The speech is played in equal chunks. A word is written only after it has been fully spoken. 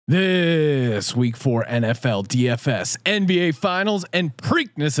This week 4 NFL, DFS, NBA Finals, and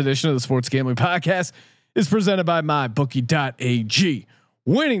Preakness edition of the Sports Gambling Podcast is presented by MyBookie.ag.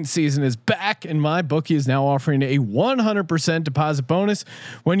 Winning season is back, and MyBookie is now offering a 100% deposit bonus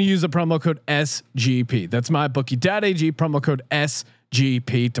when you use the promo code SGP. That's MyBookie.ag, promo code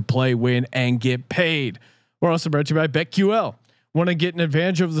SGP to play, win, and get paid. We're also brought to you by BetQL. Want to get an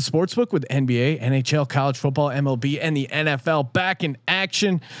advantage of the sportsbook with NBA, NHL, college football, MLB, and the NFL back in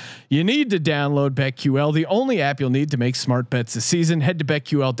action? You need to download BetQL, the only app you'll need to make smart bets this season. Head to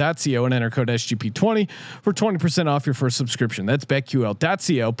betql.co and enter code SGP20 for 20% off your first subscription. That's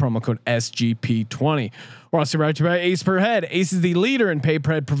betql.co, promo code SGP20. We're also brought to you by Ace Per Head. Ace is the leader in pay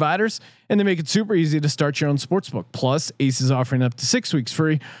per head providers, and they make it super easy to start your own sportsbook. Plus, Ace is offering up to 6 weeks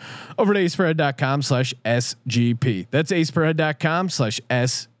free over to aceperhead.com/SGP. That's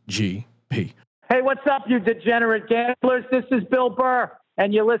aceperhead.com/SGP. Hey, what's up, you degenerate gamblers? This is Bill Burr,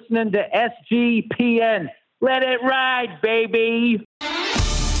 and you're listening to SGPN. Let it ride, baby.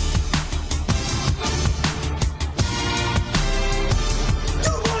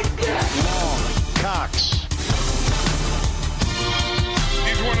 Cox.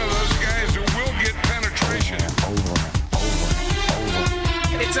 He's one of those guys who will get penetration. Over.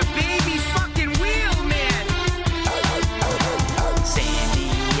 It's a baby fucking wheel, man. San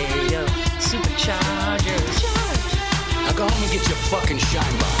Diego Superchargers. Now go home and get your fucking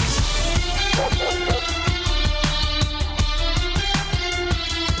shine box.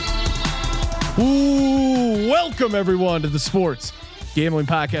 Ooh, welcome everyone to the Sports Gambling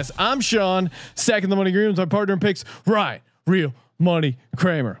Podcast. I'm Sean, stacking the money green with my partner in picks, Ryan, Real Money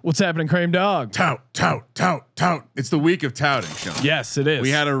Kramer. What's happening, Kramer Dog? Tout. It's the week of touting, Sean. Yes, it is. We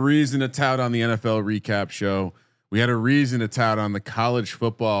had a reason to tout on the NFL recap show. We had a reason to tout on the college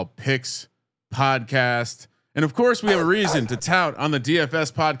football picks podcast. And of course, we have a reason to tout on the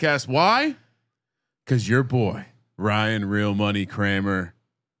DFS podcast. Why? Because your boy, Ryan Real Money Kramer,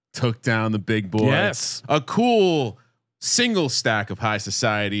 took down the big boy. Yes. A cool single stack of high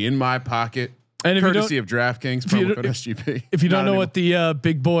society in my pocket. And if courtesy of DraftKings, promo code SGP. If you don't know what the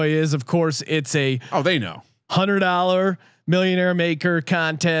big boy is, of course, it's a they know $100 millionaire maker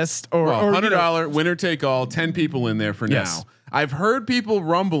contest or $100 winner take all. 10 people in there for now. I've heard people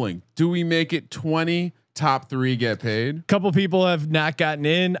rumbling. Do we make it 20? Top 3 get paid. Couple people have not gotten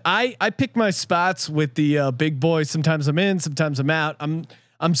in. I pick my spots with the big boy. Sometimes I'm in, sometimes I'm out.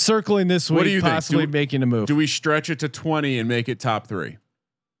 I'm circling this week, What do you possibly think? making a move. Do we stretch it to 20 and make it top 3?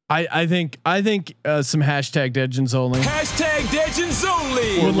 I think some hashtag Degens only. Hashtag Degens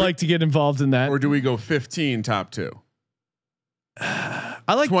only. Would like to get involved in that. Or do we go 15 top 2? I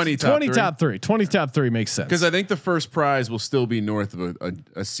like 20 top 3. 20 top 3 makes sense. Because I think the first prize will still be north of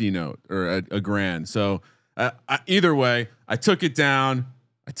a C note or a grand. So either way, I took it down.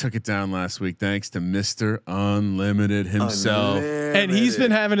 I took it down last week thanks to Mr. Unlimited himself. And he's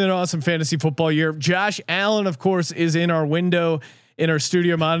been having an awesome fantasy football year. Josh Allen, of course, is in our window, in our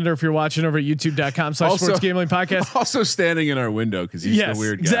studio monitor. If you're watching over at youtube.com/sports gambling podcast, Also standing in our window because he's the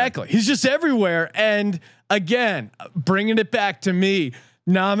weird guy. Exactly. He's just everywhere. And again, bringing it back to me,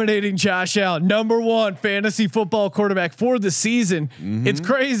 nominating Josh Allen, #1 fantasy football quarterback for the season. Mm-hmm. It's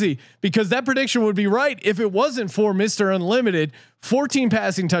crazy because that prediction would be right if it wasn't for Mr. Unlimited. 14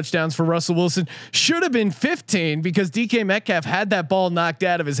 passing touchdowns for Russell Wilson, should have been 15 because DK Metcalf had that ball knocked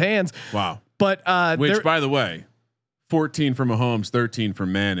out of his hands. Wow. But which, by the way, 14 from Mahomes, 13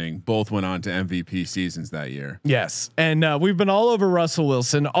 from Manning, both went on to MVP seasons that year. Yes, and we've been all over Russell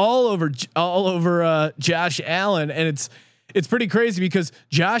Wilson, all over Josh Allen, and it's pretty crazy because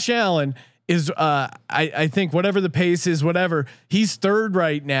Josh Allen is I think whatever the pace is, whatever, he's third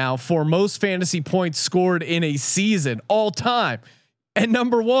right now for most fantasy points scored in a season all time. And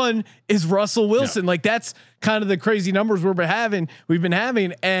 #1 is Russell Wilson. Like that's kind of the crazy numbers we've been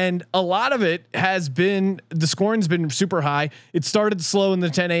having. And a lot of it has been, the scoring's been super high. It started slow in the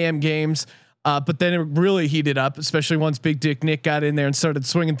 10 a.m. games. But then it really heated up, especially once Big Dick Nick got in there and started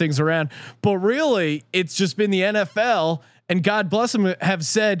swinging things around. But really it's just been the NFL, and God bless them, have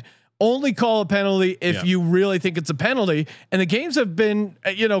said, only call a penalty if you really think it's a penalty. And the games have been,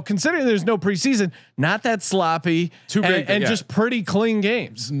 considering there's no preseason, not that sloppy and just pretty clean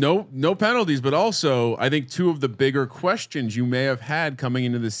games. No penalties, but also I think two of the bigger questions you may have had coming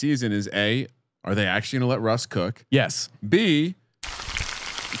into the season is A, are they actually going to let Russ cook? Yes. B,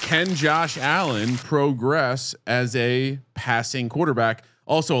 can Josh Allen progress as a passing quarterback?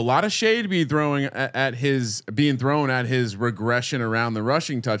 Also, a lot of shade being thrown at his regression around the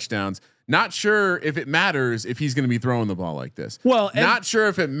rushing touchdowns. Not sure if it matters if he's going to be throwing the ball like this. Well, not sure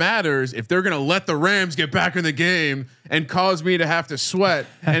if it matters if they're going to let the Rams get back in the game and cause me to have to sweat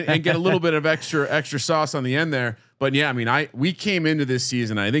and get a little bit of extra sauce on the end there. But yeah, I mean, we came into this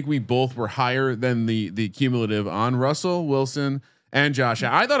season. I think we both were higher than the cumulative on Russell Wilson and Josh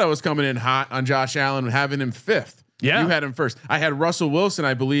Allen. I thought I was coming in hot on Josh Allen and having him 5th. Yeah, you had him first. I had Russell Wilson,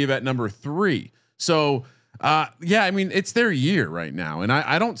 I believe, at number 3. So. Yeah, I mean, it's their year right now, and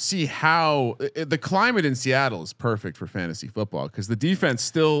I don't see how the climate in Seattle is perfect for fantasy football because the defense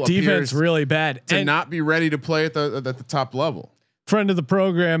still appears really bad to not be ready to play at the top level. Friend of the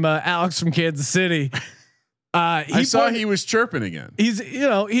program, Alex from Kansas City. I saw he was chirping again.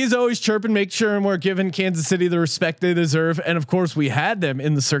 He's always chirping, make sure we're giving Kansas City the respect they deserve. And of course we had them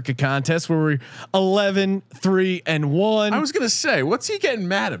in the circuit contest where we're 11-3-1. I was going to say, what's he getting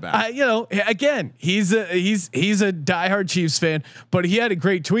mad about? Again, he's a diehard Chiefs fan, but he had a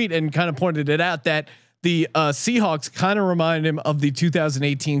great tweet and kind of pointed it out that the Seahawks kind of reminded him of the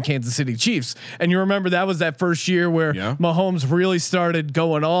 2018 Kansas City Chiefs. And you remember that was that first year where Mahomes really started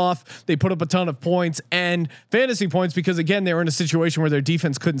going off. They put up a ton of points and fantasy points because again, they were in a situation where their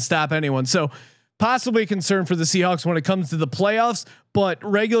defense couldn't stop anyone. So possibly a concern for the Seahawks when it comes to the playoffs, but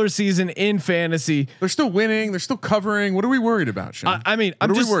regular season in fantasy, they're still winning. They're still covering. What are we worried about, Sean? I mean, what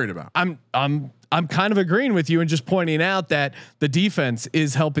are we worried about? I'm kind of agreeing with you and just pointing out that the defense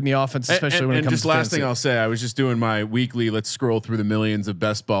is helping the offense, especially when it comes to last fantasy. thing I'll say, I was just doing my weekly, let's scroll through the millions of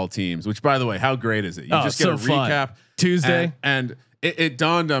best ball teams, which by the way, how great is it? You just get a recap Tuesday. And it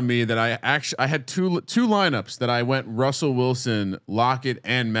dawned on me that I had two lineups that I went Russell Wilson, Lockett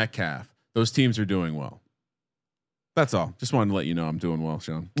and Metcalf. Those teams are doing well. That's all. Just wanted to let you know I'm doing well,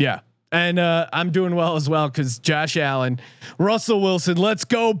 Sean. Yeah. And I'm doing well as well because Josh Allen, Russell Wilson, let's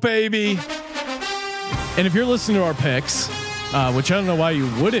go, baby. And if you're listening to our picks, which I don't know why you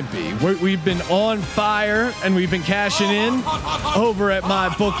wouldn't be, we've been on fire and we've been cashing in over at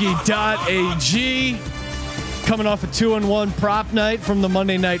mybookie.ag. Coming off a 2-1 prop night from the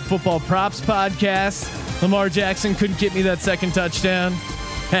Monday Night Football Props podcast. Lamar Jackson couldn't get me that second touchdown.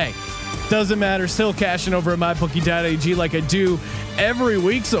 Hey, doesn't matter. Still cashing over at mybookie.ag like I do every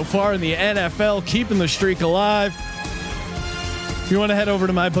week so far in the NFL, keeping the streak alive. If you want to head over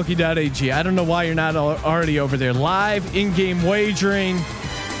to mybookie.ag, I don't know why you're not already over there. Live in-game wagering.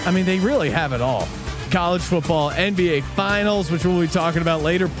 I mean, they really have it all. College football, NBA finals, which we'll be talking about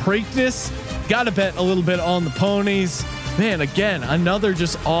later. Preakness, got to bet a little bit on the ponies. Man, again, another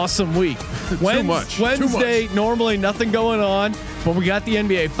just awesome week. Wednesday, normally nothing going on, but we got the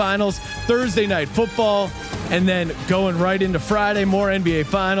NBA finals, Thursday night football, and then going right into Friday, more NBA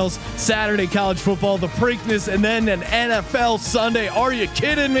finals, Saturday college football, the Preakness, and then an NFL Sunday. Are you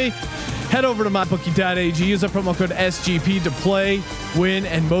kidding me? Head over to mybookie.ag, use the promo code SGP to play, win,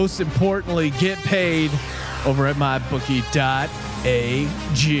 and most importantly, get paid over at mybookie.ag.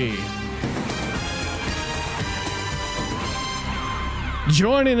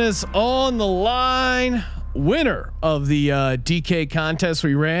 Joining us on the line, winner of the DK contest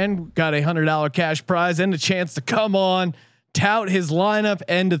we ran, got $100 cash prize and a chance to come on, tout his lineup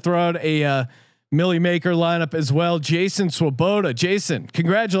and to throw out a Millie Maker lineup as well. Jason Swoboda. Jason,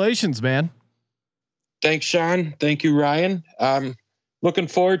 congratulations, man. Thanks, Sean. Thank you, Ryan. Looking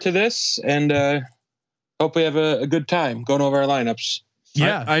forward to this and hope we have a good time going over our lineups.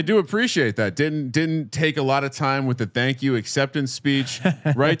 Yeah, I do appreciate that. Didn't take a lot of time with the thank you acceptance speech.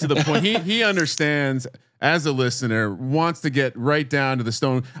 Right to the point. He understands as a listener, wants to get right down to the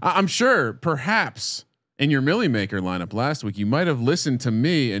stone. I'm sure perhaps in your Millie Maker lineup last week, you might have listened to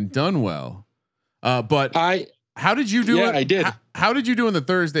me and done well. But how did you do it? I did. How did you do in the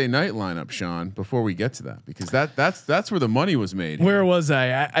Thursday night lineup, Sean, before we get to that? Because that's where the money was made. Where was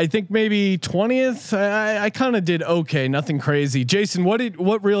I think maybe 20th. I kind of did okay, nothing crazy. Jason,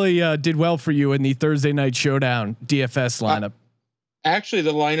 what really did well for you in the Thursday night showdown DFS lineup? Actually,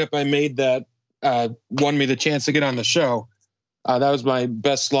 the lineup I made that won me the chance to get on the show. That was my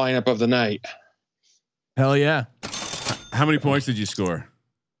best lineup of the night. Hell yeah. How many points did you score?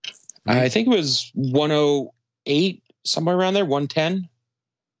 I think it was 108, somewhere around there, 110.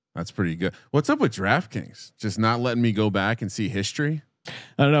 That's pretty good. What's up with DraftKings? Just not letting me go back and see history.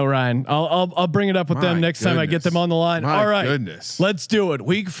 I don't know, Ryan. I'll bring it up with them next time I get them on the line. All right, let's do it.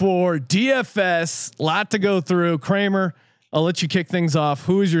 Week 4 DFS, lot to go through. Kramer, I'll let you kick things off.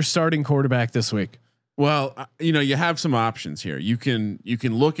 Who is your starting quarterback this week? Well, you have some options here. You can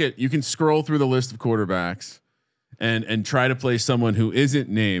scroll through the list of quarterbacks and try to play someone who isn't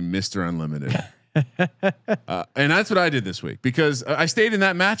named Mr. Unlimited. And that's what I did this week because I stayed in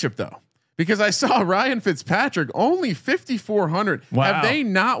that matchup though, because I saw Ryan Fitzpatrick only 5,400. Wow. Have they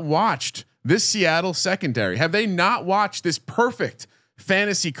not watched this Seattle secondary? Have they not watched this perfect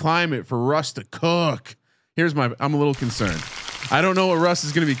fantasy climate for Russ to cook? I'm a little concerned. I don't know what Russ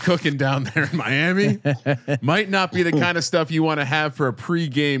is going to be cooking down there in Miami. Might not be the kind of stuff you want to have for a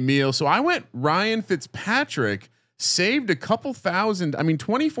pregame meal. So I went Ryan Fitzpatrick, saved a couple thousand. I mean,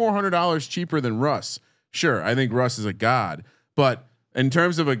 $2,400 cheaper than Russ. Sure, I think Russ is a god, but in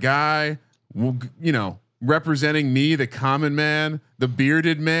terms of a guy, you know, representing me, the common man, the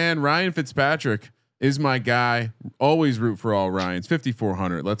bearded man, Ryan Fitzpatrick is my guy. Always root for all Ryans.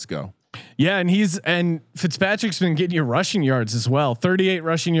 5,400. Let's go. Yeah, and Fitzpatrick's been getting you rushing yards as well. 38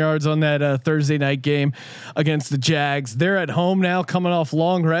 rushing yards on that Thursday night game against the Jags. They're at home now, coming off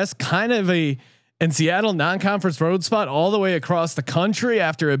long rest. Kind of in Seattle non-conference road spot all the way across the country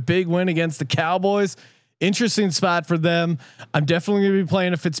after a big win against the Cowboys. Interesting spot for them. I'm definitely going to be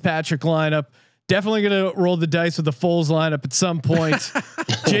playing a Fitzpatrick lineup. Definitely going to roll the dice with the Foles lineup at some point.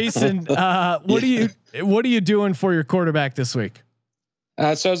 Jason, what are you doing for your quarterback this week?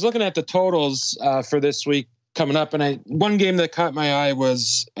 So I was looking at the totals for this week coming up, and one game that caught my eye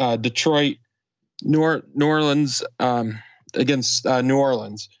was Detroit, New Orleans against New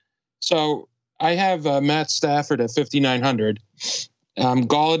Orleans. So I have Matt Stafford at 5,900.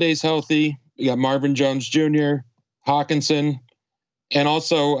 Galladay's healthy. You got Marvin Jones Jr., Hawkinson, and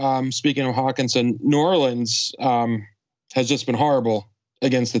also speaking of Hawkinson, New Orleans has just been horrible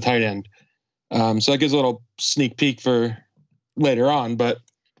against the tight end. So that gives a little sneak peek for later on, but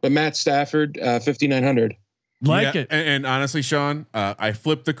Matt Stafford, 5,900. Like it. And honestly, Sean, I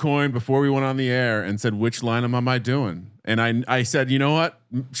flipped the coin before we went on the air and said, which lineup am I doing? And I said, you know what?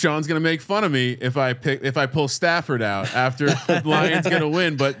 Sean's going to make fun of me if I pull Stafford out after the Lions going to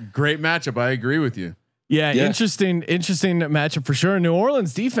win, but great matchup. I agree with you. Yeah. Interesting matchup for sure. New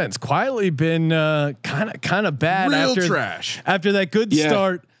Orleans defense quietly been kind of bad. Real trash after that good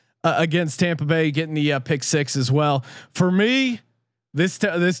start against Tampa Bay, getting the pick 6 as well. For me, this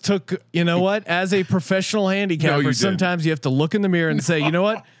took, you know what, as a professional handicapper, sometimes you have to look in the mirror and say, you know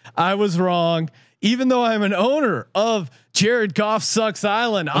what, I was wrong. Even though I'm an owner of Jared Goff Sucks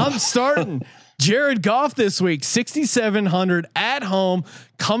Island, I'm starting Jared Goff this week, 6,700 at home,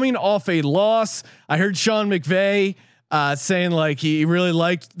 coming off a loss. I heard Sean McVay saying like he really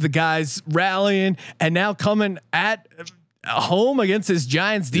liked the guys rallying, and now coming at home against this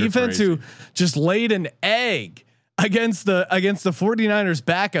Giants defense who just laid an egg against the 49ers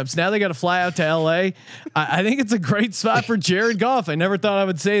backups. Now they got to fly out to LA. I think it's a great spot for Jared Goff. I never thought I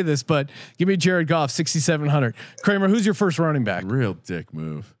would say this, but give me Jared Goff, 6,700. Kramer, who's your first running back? Real dick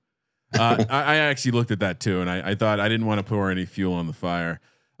move. I actually looked at that too, and I thought I didn't want to pour any fuel on the fire.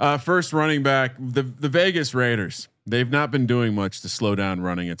 First running back, the Vegas Raiders. They've not been doing much to slow down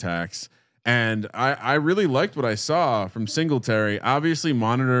running attacks. And I really liked what I saw from Singletary. Obviously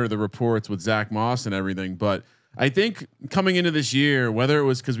monitor the reports with Zach Moss and everything, but I think coming into this year, whether it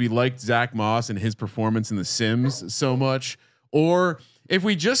was because we liked Zach Moss and his performance in the Sims so much, or if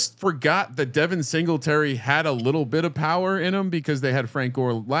we just forgot that Devin Singletary had a little bit of power in him because they had Frank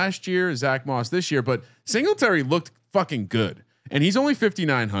Gore last year, Zach Moss this year, but Singletary looked fucking good, and he's only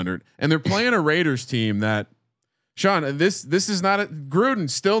 5,900, and they're playing a Raiders team that, Sean, this is not Gruden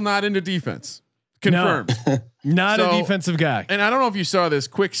still not into defense. Confirmed. No, not a defensive guy. And I don't know if you saw this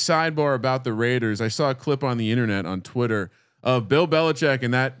quick sidebar about the Raiders. I saw a clip on the internet on Twitter of Bill Belichick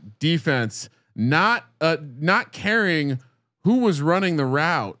and that defense not caring who was running the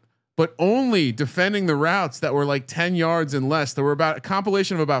route, but only defending the routes that were like 10 yards and less. There were about a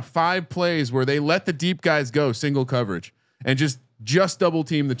compilation of about 5 plays where they let the deep guys go single coverage and just double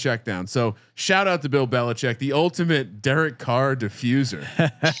team the check down. So shout out to Bill Belichick, the ultimate Derek Carr diffuser.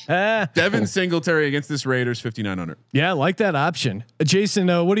 Devin Singletary against this Raiders, 5,900. Yeah, I like that option. Jason,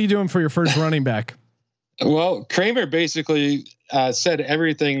 what are you doing for your first running back? Well, Kramer basically said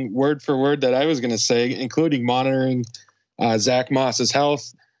everything word for word that I was going to say, including monitoring Zach Moss's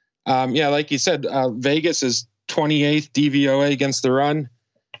health. Like you said, Vegas is 28th DVOA against the run.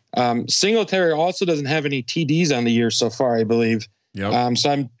 Singletary also doesn't have any TDs on the year so far, I believe. Yep. So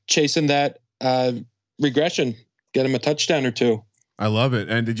I'm chasing that regression, get him a touchdown or two. I love it.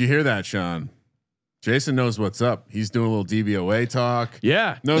 And did you hear that, Sean? Jason knows what's up. He's doing a little DVOA talk.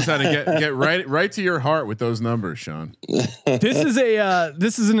 Yeah, knows how to get right to your heart with those numbers, Sean.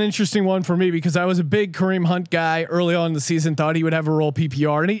 This is an interesting one for me because I was a big Kareem Hunt guy early on in the season. Thought he would have a role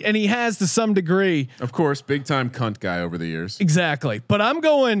PPR, and he has to some degree. Of course, big time cunt guy over the years. Exactly, but I'm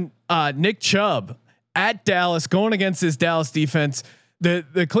going Nick Chubb at Dallas, going against this Dallas defense.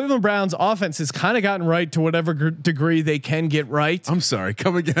 the Cleveland Browns offense has kind of gotten right to whatever degree they can get right. I'm sorry,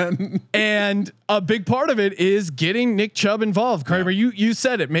 come again. And a big part of it is getting Nick Chubb involved. Kramer, you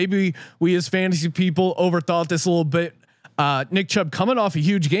said it. Maybe we as fantasy people overthought this a little bit. Nick Chubb coming off a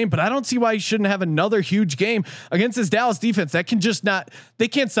huge game, but I don't see why he shouldn't have another huge game against this Dallas defense that can just not, they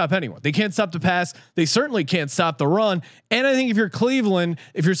can't stop anyone. They can't stop the pass. They certainly can't stop the run. And I think if you're Cleveland,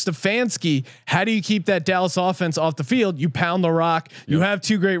 if you're Stefanski, how do you keep that Dallas offense off the field? You pound the rock. You have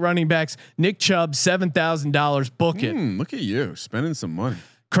two great running backs. Nick Chubb, $7,000. Book it. Look at you spending some money.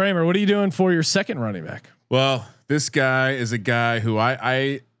 Kramer, what are you doing for your second running back? Well, this guy is a guy who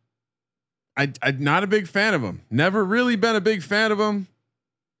I'm not a big fan of him. Never really been a big fan of him,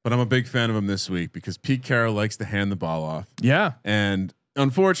 but I'm a big fan of him this week because Pete Carroll likes to hand the ball off. Yeah. And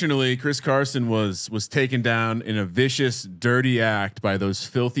unfortunately, Chris Carson was taken down in a vicious, dirty act by those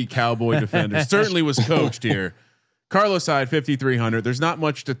filthy Cowboy defenders. Certainly was coached here. Carlos Hyde, 5,300. There's not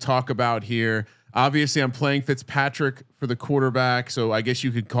much to talk about here. Obviously, I'm playing Fitzpatrick for the quarterback, so I guess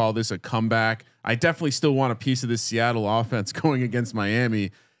you could call this a comeback. I definitely still want a piece of this Seattle offense going against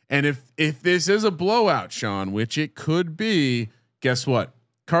Miami. And if this is a blowout, Sean, which it could be, guess what?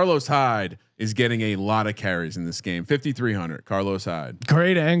 Carlos Hyde is getting a lot of carries in this game. 5,300. Carlos Hyde.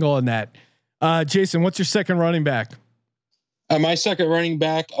 Great angle on that. Jason, what's your second running back? My second running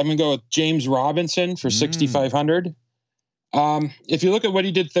back, I'm gonna go with James Robinson for 6,500. If you look at what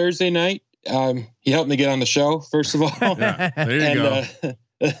he did Thursday night, he helped me get on the show. First of all, Yeah, there you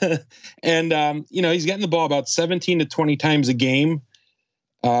go. And he's getting the ball about 17 to 20 times a game.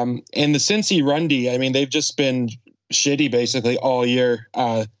 And the Cincy run D, I mean, they've just been shitty basically all year.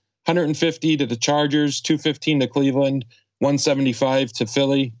 150 to the Chargers, 215 to Cleveland, 175 to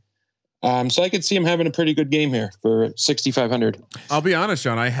Philly. So I could see him having a pretty good game here for 6,500. I'll be honest,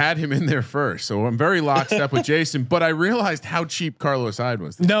 Sean, I had him in there first, so I'm very lockstep with Jason, but I realized how cheap Carlos Hyde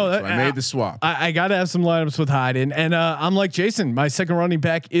was. So I made the swap. I got to have some lineups with Hyde, and I'm like Jason. My second running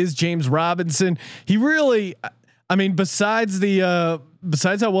back is James Robinson. He really, I mean, besides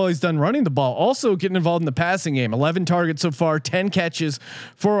how well he's done running the ball, also getting involved in the passing game. 11 targets so far, 10 catches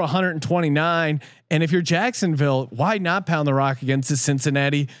for 129. And if you're Jacksonville, why not pound the rock against the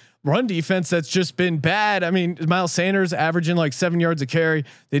Cincinnati run defense that's just been bad? I mean, Miles Sanders averaging like 7 yards a carry.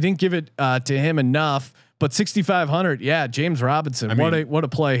 They didn't give it to him enough. But 6,500, yeah, James Robinson. I mean, what a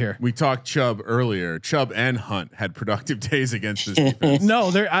play here. We talked Chubb earlier. Chubb and Hunt had productive days against this defense.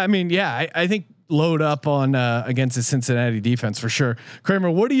 I think load up on against the Cincinnati defense for sure.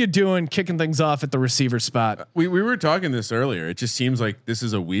 Kramer, what are you doing kicking things off at the receiver spot? We were talking this earlier. It just seems like this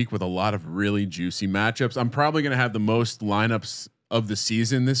is a week with a lot of really juicy matchups. I'm probably going to have the most lineups of the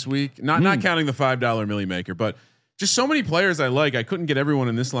season this week. Not counting the $5 Millie Maker, but just so many players I like. I couldn't get everyone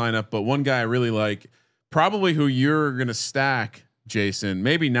in this lineup, but one guy I really like, probably who you're going to stack, Jason,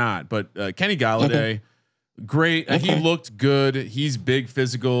 maybe not, but Kenny Galladay. Great. He looked good. He's big,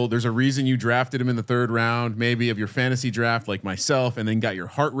 physical. There's a reason you drafted him in the 3rd round, maybe of your fantasy draft, like myself, and then got your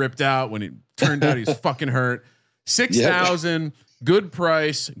heart ripped out when it turned out he's fucking hurt. 6,000, good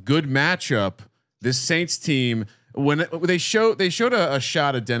price, good matchup. This Saints team, when they showed a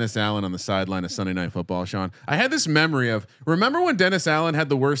shot of Dennis Allen on the sideline of Sunday Night Football, Sean, I had this memory of, remember when Dennis Allen had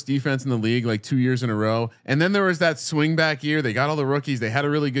the worst defense in the league like 2 years in a row, and then there was that swing back year. They got all the rookies. They had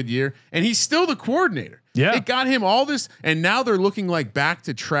a really good year, and he's still the coordinator. Yeah, it got him all this, and now they're looking like back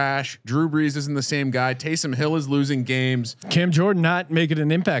to trash. Drew Brees isn't the same guy. Taysom Hill is losing games. Cam Jordan not making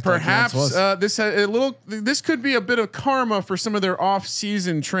an impact. Perhaps this could be a bit of karma for some of their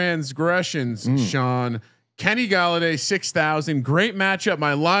off-season transgressions, Sean. Kenny Galladay, 6,000. Great matchup.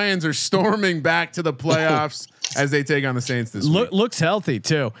 My Lions are storming back to the playoffs as they take on the Saints this week. Looks healthy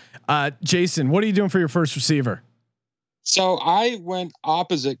too. Jason, what are you doing for your first receiver? So I went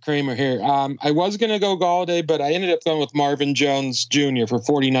opposite Kramer here. I was going to go Galladay, but I ended up going with Marvin Jones Jr. for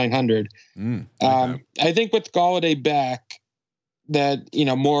 4,900. I think with Galladay back, that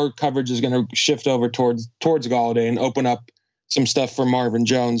more coverage is going to shift over towards Galladay and open up some stuff for Marvin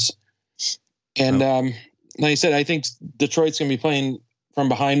Jones. And like I said, I think Detroit's going to be playing from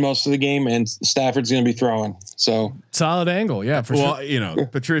behind most of the game, and Stafford's going to be throwing. So solid angle, yeah, for sure. Well,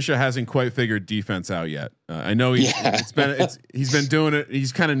 Patricia hasn't quite figured defense out yet. I know he's been doing it.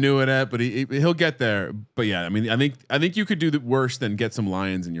 He's kind of new at it, but he'll get there. But yeah, I mean, I think you could do the worse than get some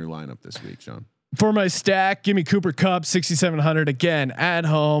Lions in your lineup this week, Sean. For my stack, give me Cooper Kupp, 6,700 again at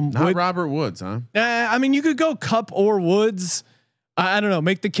home. Not Robert Woods, huh? I mean, you could go Kupp or Woods. I don't know.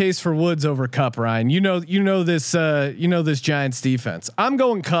 Make the case for Woods over Kupp, Ryan. You know this Giants defense. I'm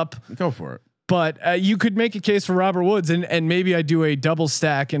going Kupp. Go for it. But you could make a case for Robert Woods, and maybe I do a double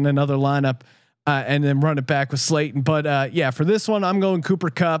stack in another lineup. and then run it back with Slayton. But yeah, for this one, I'm going Cooper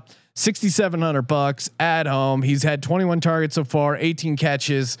Kupp, $6,700 at home. He's had 21 targets so far, 18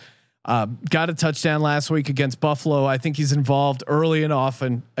 catches. Got a touchdown last week against Buffalo. I think he's involved early and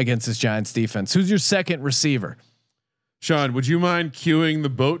often against this Giants defense. Who's your second receiver? Sean, would you mind cueing the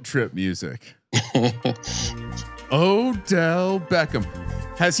boat trip music? Odell Beckham.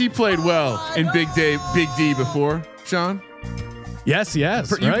 Has he played well in Big D before, Sean? Yes.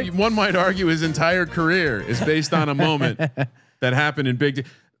 Right? One might argue his entire career is based on a moment that happened in Big D.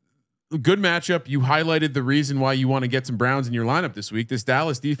 Good matchup. You highlighted the reason why you want to get some Browns in your lineup this week. This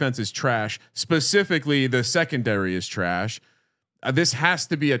Dallas defense is trash. Specifically, the secondary is trash. This has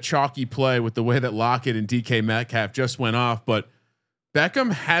to be a chalky play with the way that Lockett and DK Metcalf just went off, but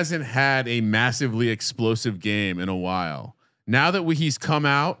Beckham hasn't had a massively explosive game in a while. Now that he's come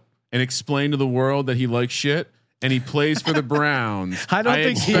out and explained to the world that he likes shit and he plays for the Browns, I don't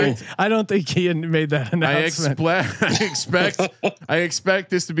think he had made that announcement. I expect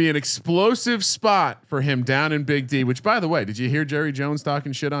this to be an explosive spot for him down in Big D. Which, by the way, did you hear Jerry Jones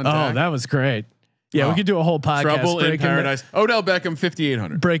talking shit on Dak? Oh, that was great. Yeah, we could do a whole podcast. Trouble in Paradise. Odell Beckham,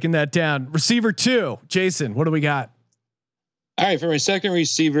 5,800. Breaking that down. Receiver 2, Jason. What do we got? All right, for my second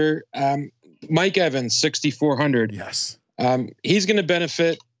receiver, Mike Evans, 6,400. Yes. He's going to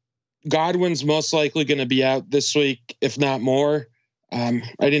benefit. Godwin's most likely going to be out this week, if not more. I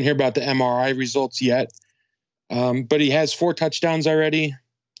didn't hear about the MRI results yet, but he has 4 touchdowns already.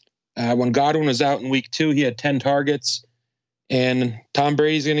 When Godwin was out in week 2, he had 10 targets, and Tom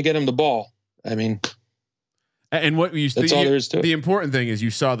Brady's going to get him the ball. I mean, and what you that's all there is to it. The important thing is you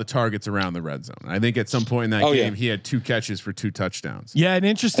saw the targets around the red zone. I think at some point in that game, he had 2 catches for 2 touchdowns. Yeah. And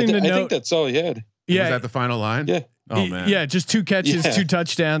interesting to note. I think that's all he had. Yeah. Was that the final line? Yeah. Oh man. Yeah. Just 2 catches, 2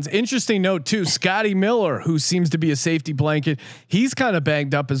 touchdowns. Interesting note too, Scotty Miller, who seems to be a safety blanket. He's kind of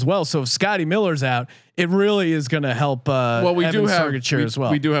banged up as well. So if Scotty Miller's out, it really is going to help. Well, we do have as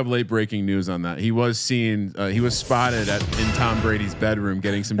well. We do have late breaking news on that. He was seen. He was spotted in Tom Brady's bedroom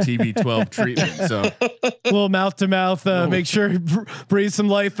getting some TB12 treatment. So a little mouth to mouth. Make sure he breathe some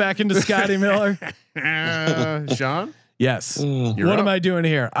life back into Scotty Miller. Sean. Yes. What am I doing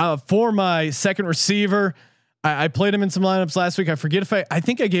here? For my second receiver, I played him in some lineups last week. I forget if I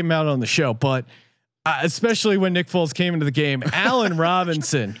think I gave him out on the show, but especially when Nick Foles came into the game, Allen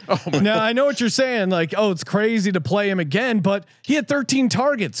Robinson. Now I know what you're saying. Like, oh, it's crazy to play him again, but he had 13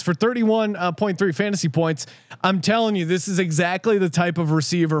 targets for 31.3 fantasy points. I'm telling you, this is exactly the type of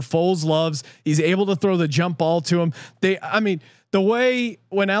receiver Foles loves. He's able to throw the jump ball to him. The way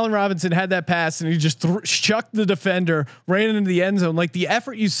when Allen Robinson had that pass and he just chucked the defender, ran into the end zone, like the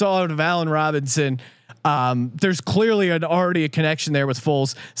effort you saw out of Allen Robinson, there's clearly already a connection there with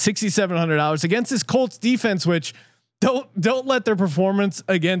Foles. $6,700 against this Colts defense, which don't let their performance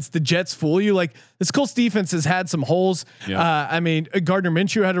against the Jets fool you. Like this Colts defense has had some holes. Yeah. Gardner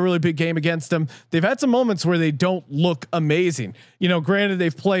Minshew had a really big game against them. They've had some moments where they don't look amazing. Granted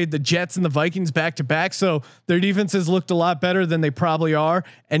they've played the Jets and the Vikings back to back, so their defense has looked a lot better than they probably are.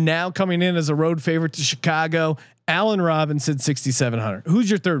 And now coming in as a road favorite to Chicago, Allen Robinson, 6,700. Who's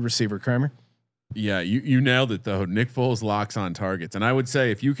your third receiver, Kramer? Yeah, you nailed it though. Nick Foles locks on targets, and I would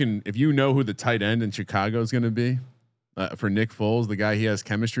say if you know who the tight end in Chicago is going to be. For Nick Foles, the guy he has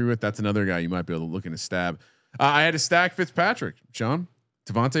chemistry with, that's another guy you might be able to look in a stab. I had to stack Fitzpatrick, Sean,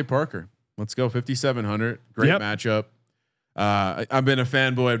 Devontae Parker. Let's go 5,700. Great matchup. I've been a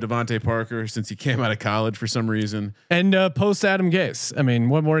fanboy of Devontae Parker since he came out of college for some reason. And post Adam Gase. I mean,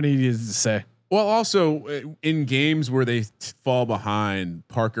 what more do you need to say? Well, also in games where they fall behind,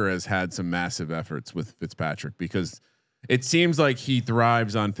 Parker has had some massive efforts with Fitzpatrick because it seems like he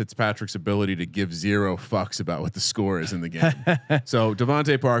thrives on Fitzpatrick's ability to give 0 fucks about what the score is in the game. So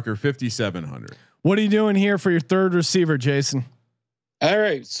Devontae Parker, 5,700. What are you doing here for your third receiver, Jason? All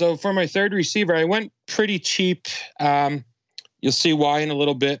right. So for my third receiver, I went pretty cheap. You'll see why in a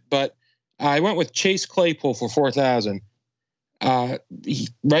little bit, but I went with Chase Claypool for 4,000.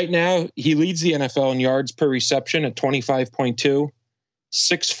 Right now he leads the NFL in yards per reception at 25.2,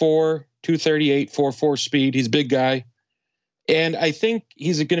 6'4", 238, 4.4 speed. He's a big guy. And I think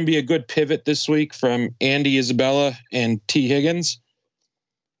he's going to be a good pivot this week from Andy Isabella and T Higgins.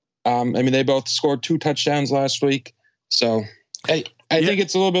 They both scored 2 touchdowns last week. So I think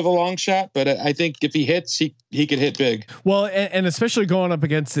it's a little bit of a long shot, but I think if he hits, he could hit big. Well, and especially going up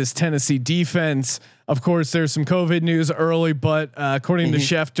against this Tennessee defense, of course, there's some COVID news early, but according to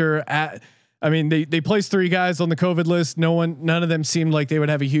Schefter, they placed 3 guys on the COVID list. None of them seemed like they would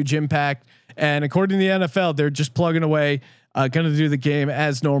have a huge impact. And according to the NFL, they're just plugging away, going to do the game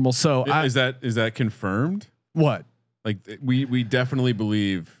as normal. So is that confirmed? What? Like we definitely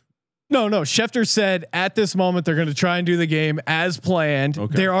believe No. Schefter said at this moment they're going to try and do the game as planned.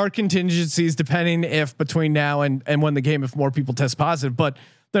 Okay. There are contingencies depending if between now and when the game, if more people test positive, but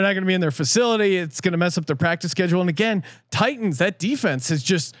they're not going to be in their facility. It's going to mess up their practice schedule. And again, Titans, that defense has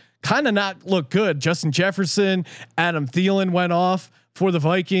just kind of not looked good. Justin Jefferson, Adam Thielen went off for the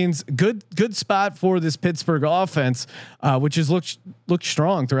Vikings. Good spot for this Pittsburgh offense, which has looked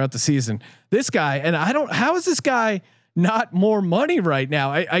strong throughout the season. This guy, and how is this guy not more money right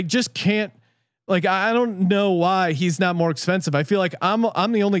now? I just can't, like, I don't know why he's not more expensive. I feel like I'm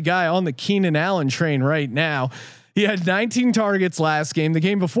the only guy on the Keenan Allen train right now. He had 19 targets last game. The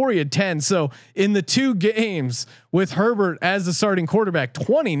game before he had 10. So in the 2 games with Herbert as the starting quarterback,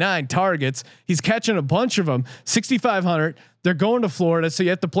 29 targets. He's catching a bunch of them. 6,500. They're going to Florida, so you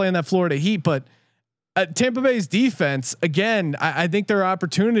have to play in that Florida heat. But Tampa Bay's defense, again, I think there are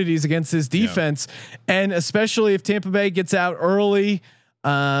opportunities against this defense, and especially if Tampa Bay gets out early.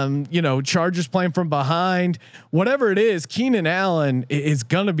 Chargers playing from behind, whatever it is, Keenan Allen is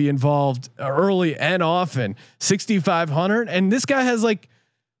going to be involved early and often. 6,500, and this guy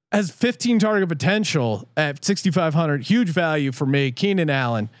has 15 target potential at 6,500. Huge value for me. Keenan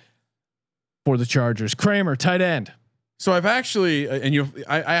Allen for the Chargers. Kramer, tight end. So I've actually,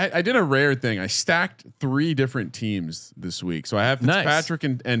 I did a rare thing. I stacked 3 different teams this week. So I have Fitzpatrick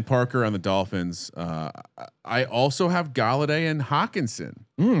and Parker on the Dolphins. I also have Galladay and Hawkinson.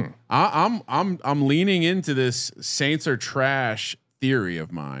 I'm leaning into this Saints are trash theory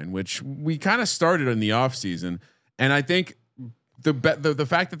of mine, which we kind of started in the offseason. And I think the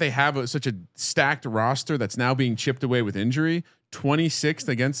fact that they have such a stacked roster that's now being chipped away with injury, 26th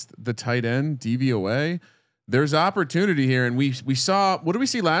against the tight end DVOA. There's opportunity here, and we saw, what did we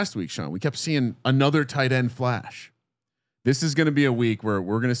see last week, Sean? We kept seeing another tight end flash. This is going to be a week where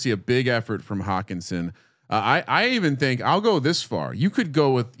we're going to see a big effort from Hawkinson. I even think I'll go this far. You could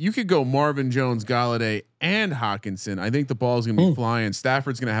go Marvin Jones, Galladay, and Hawkinson. I think the ball is going to be flying.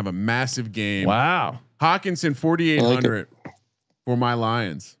 Stafford's going to have a massive game. Wow. Hawkinson 4,800 for my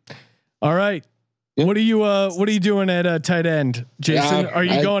Lions. All right. What are you doing at tight end, Jason? Are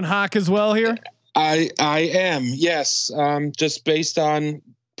you going Hawk as well here? I am, yes. Just based on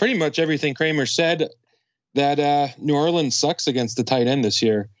pretty much everything Kramer said, that New Orleans sucks against the tight end this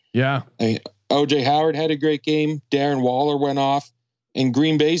year. Yeah. OJ Howard had a great game. Darren Waller went off, and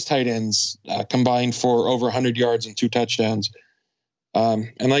Green Bay's tight ends combined for over 100 yards and 2 touchdowns.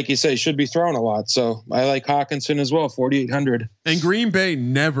 And like you say, should be throwing a lot. So I like Hawkinson as well, 4,800. And Green Bay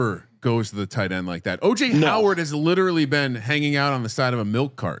never goes to the tight end like that. OJ Howard has literally been hanging out on the side of a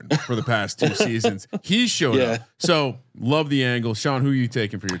milk carton for the past 2 seasons. He showed up. So love the angle. Sean, who are you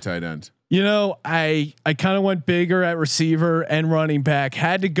taking for your tight end? I kind of went bigger at receiver and running back.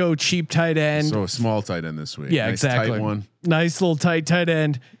 Had to go cheap tight end. So a small tight end this week. Yeah, nice exactly. Tight one. Nice little tight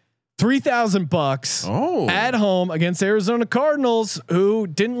end. $3,000 at home against Arizona Cardinals, who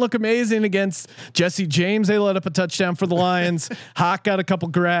didn't look amazing against Jesse James. They let up a touchdown for the Lions. Hawk got a couple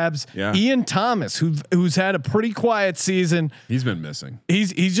grabs. Yeah. Ian Thomas, who's had a pretty quiet season. He's been missing.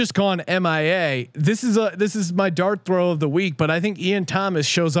 He's just gone MIA. This is my dart throw of the week, but I think Ian Thomas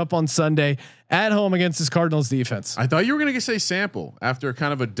shows up on Sunday at home against this Cardinals defense. I thought you were going to say Sample after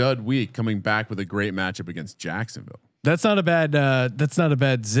kind of a dud week, coming back with a great matchup against Jacksonville. That's not a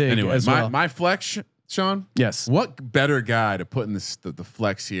bad zig. Anyway, as my flex, Sean. Yes. What better guy to put in the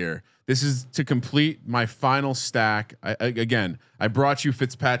flex here? This is to complete my final stack. I brought you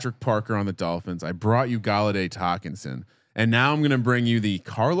Fitzpatrick Parker on the Dolphins. I brought you Galladay Hawkinson, and now I'm going to bring you the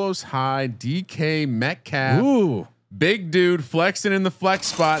Carlos Hyde, DK Metcalf. Ooh, big dude flexing in the flex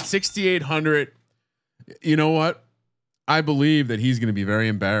spot, 6,800. You know what? I believe that he's going to be very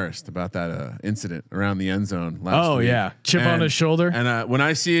embarrassed about that incident around the end zone last week. Yeah, chip on his shoulder. And when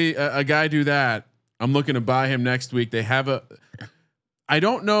I see a guy do that, I'm looking to buy him next week. They have I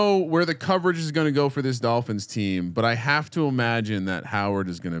don't know where the coverage is going to go for this Dolphins team, but I have to imagine that Howard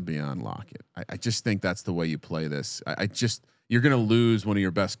is going to be on Lockett. I just think that's the way you play this. You're going to lose one of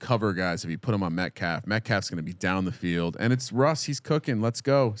your best cover guys if you put him on Metcalf. Metcalf's going to be down the field, and it's Russ. He's cooking. Let's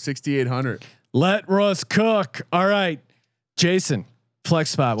go. 6,800. Let Russ cook. All right. Jason, flex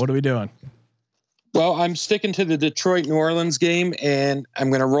spot. What are we doing? Well, I'm sticking to the Detroit New Orleans game, and I'm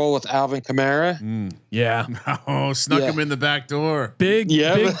going to roll with Alvin Kamara. Yeah. Oh, snuck him in the back door. Big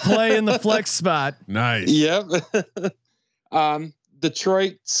play in the flex spot. Nice. Yep.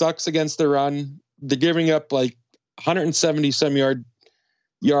 Detroit sucks against the run. They're giving up like 170 some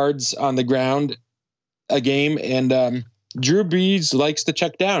yards on the ground a game, and Drew Brees likes to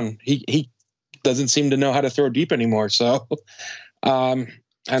check down. He doesn't seem to know how to throw deep anymore. So I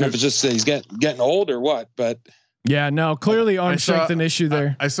don't know if it's just he's getting old or what, but Yeah, no, clearly arm strength an issue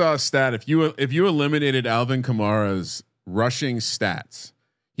there. I saw a stat. If you eliminated Alvin Kamara's rushing stats,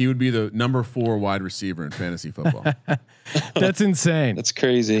 he would be the number 4 wide receiver in fantasy football. That's insane. That's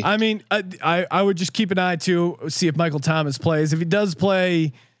crazy. I mean, I would just keep an eye to see if Michael Thomas plays. If he does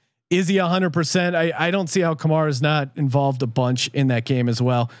play, is he 100%? I don't see how Kamara is not involved a bunch in that game as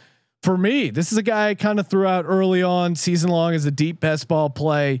well. For me, this is a guy I kind of threw out early on season long as a deep best ball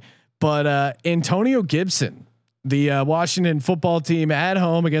play, but Antonio Gibson, the Washington football team at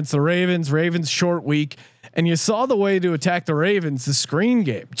home against the Ravens. Ravens short week, and you saw the way to attack the Ravens, the screen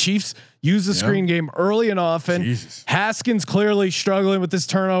game. Chiefs use the screen game early and often. Jesus. Haskins clearly struggling with his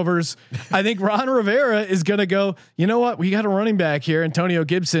turnovers. I think Ron Rivera is going to go, you know what? We got a running back here, Antonio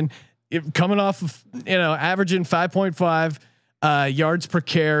Gibson, coming off of, averaging 5.5 yards per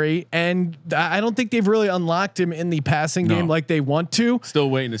carry. And I don't think they've really unlocked him in the passing game like they want to.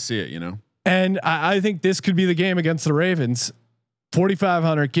 Still waiting to see it, And I think this could be the game against the Ravens.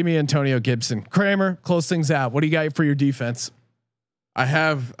 4,500. Give me Antonio Gibson. Kramer, close things out. What do you got for your defense?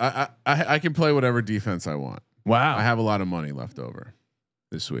 I can play whatever defense I want. Wow. I have a lot of money left over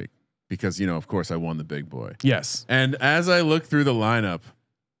this week because of course I won the big boy. Yes. And as I look through the lineup,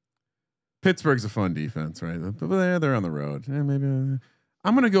 Pittsburgh's a fun defense, right? But they're on the road. Maybe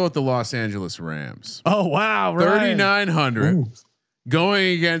I'm going to go with the Los Angeles Rams. Oh wow. 3,900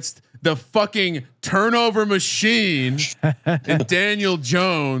 going against the fucking turnover machine and Daniel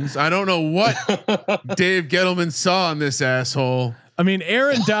Jones. I don't know what Dave Gettleman saw in this asshole. I mean,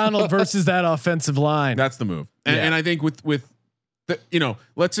 Aaron Donald versus that offensive line. That's the move. And I think with the,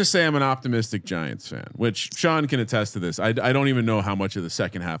 let's just say I'm an optimistic Giants fan, which Sean can attest to this. I don't even know how much of the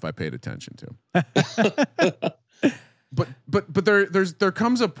second half I paid attention to. But there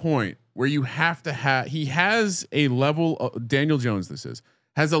comes a point where you have to have, he has a level of Daniel Jones.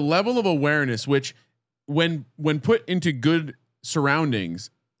 Has a level of awareness, which when put into good surroundings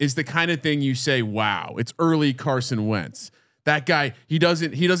is the kind of thing you say, wow, it's early Carson Wentz. That guy, he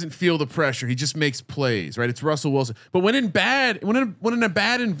doesn't feel the pressure. He just makes plays, right? It's Russell Wilson. But when in a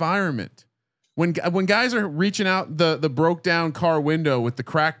bad environment, when guys are reaching out the broke down car window with the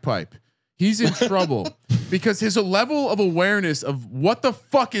crack pipe, he's in trouble because his level of awareness of what the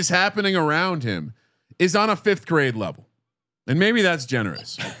fuck is happening around him is on a 5th grade level. And maybe that's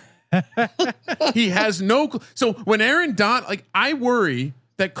generous. He has so when Aaron I worry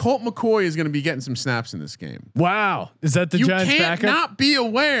that Colt McCoy is going to be getting some snaps in this game. Wow. Is that the Giants backup? You can't not be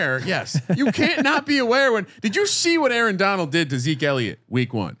aware. Yes. You can't not be aware did you see what Aaron Donald did to Zeke Elliott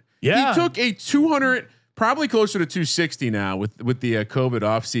week 1? Yeah. He took a 200, probably closer to 260 now with the COVID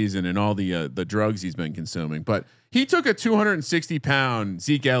offseason and all the drugs he's been consuming. But he took a 260-pound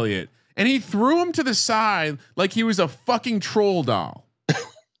Zeke Elliott and he threw him to the side like he was a fucking troll doll.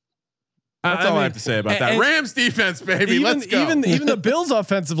 That's all I have to say about that. Rams defense, baby. Let's go. Even the Bills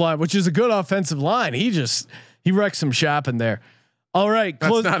offensive line, which is a good offensive line, he wrecked some shop in there. All right,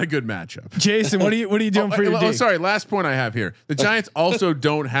 that's not a good matchup. Jason, what are you doing for your D? Sorry, last point I have here. The Giants also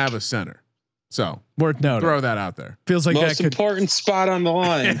don't have a center, so worth noting. Throw that out there. Feels like most important spot on the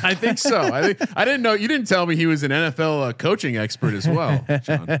line. I think so. I didn't know. You didn't tell me he was an NFL coaching expert as well,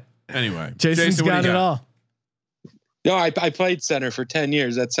 John. Anyway, Jason's got it all. No, I played center for 10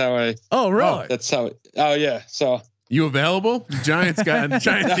 years. That's how I. Oh, really? That's how. Oh, yeah. So you available? Giants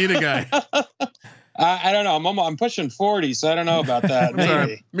need a guy. I don't know. I'm pushing 40, so I don't know about that.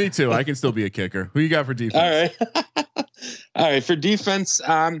 Maybe. Me too. I can still be a kicker. Who you got for defense? All right. All right. For defense,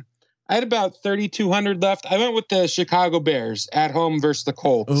 I had about 3,200 left. I went with the Chicago Bears at home versus the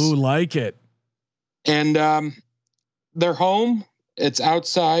Colts. Ooh, like it. And they're home. It's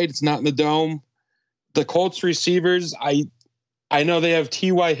outside. It's not in the dome. The Colts receivers, I know they have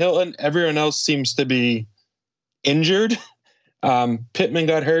T.Y. Hilton. Everyone else seems to be injured. Pittman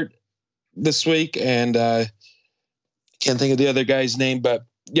got hurt this week, and can't think of the other guy's name, but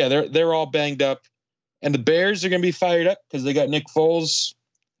yeah, they're all banged up. And the Bears are going to be fired up because they got Nick Foles.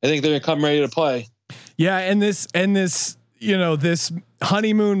 I think they're going to come ready to play. Yeah, and this this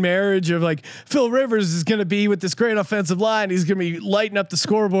honeymoon marriage of like Phil Rivers is going to be with this great offensive line. He's going to be lighting up the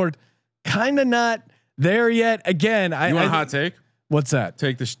scoreboard. Kind of not there yet. Again, you want a hot take? What's that?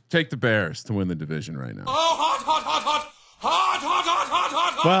 Take the Bears to win the division right now. Oh, hot.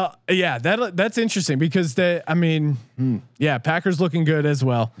 Well, yeah, that's interesting because Packers looking good as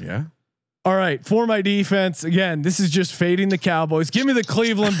well. Yeah. All right, for my defense again, this is just fading the Cowboys. Give me the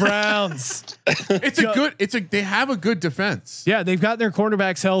Cleveland Browns. They have a good defense. Yeah, they've got their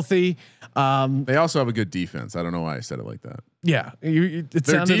cornerbacks healthy. They also have a good defense. I don't know why I said it like that. Yeah,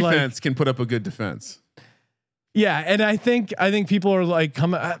 their defense can put up a good defense. Yeah, and I think people are like,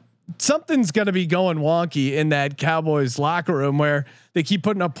 something's going to be going wonky in that Cowboys locker room where they keep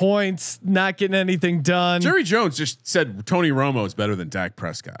putting up points, not getting anything done. Jerry Jones just said Tony Romo is better than Dak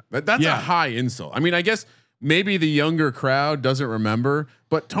Prescott. That's a high insult. I mean, I guess maybe the younger crowd doesn't remember,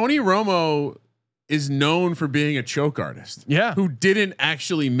 but Tony Romo is known for being a choke artist. Yeah. Who didn't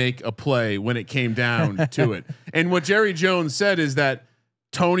actually make a play when it came down to it. And what Jerry Jones said is that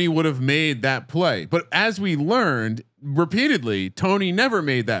Tony would have made that play. But as we learned repeatedly, Tony never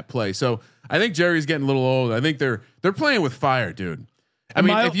made that play. So I think Jerry's getting a little old. I think they're playing with fire, dude. I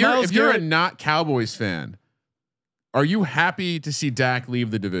mean, if you're a not Cowboys fan, are you happy to see Dak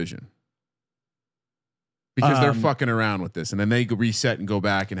leave the division? Because they're fucking around with this, and then they reset and go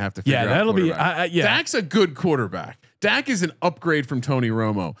back and have to figure out. That'll be Dak's a good quarterback. Dak is an upgrade from Tony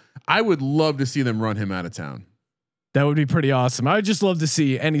Romo. I would love to see them run him out of town. That would be pretty awesome. I would just love to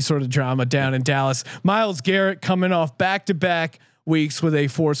see any sort of drama down in Dallas. Myles Garrett coming off back-to-back weeks with a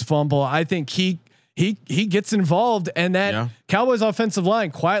forced fumble. I think he gets involved, and that Cowboys offensive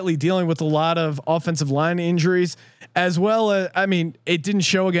line quietly dealing with a lot of offensive line injuries, as well as, I mean, it didn't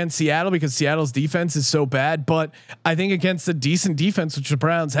show against Seattle because Seattle's defense is so bad, but I think against a decent defense, which the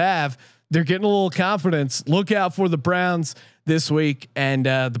Browns have, they're getting a little confidence. Look out for the Browns this week, and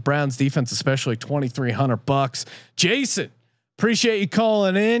the Browns defense, especially $2,300. Jason, appreciate you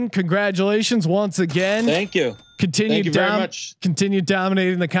calling in. Congratulations once again. Thank you. Continue very much. Continue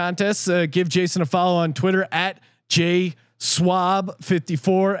dominating the contest. Give Jason a follow on Twitter at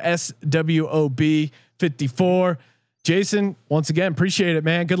JSWAB54 SWOB54. Jason, once again, appreciate it,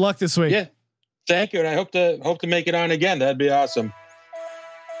 man. Good luck this week. Yeah, thank you, and I hope to make it on again. That'd be awesome.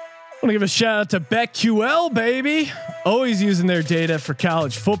 I want to give a shout out to BetQL, baby. Always using their data for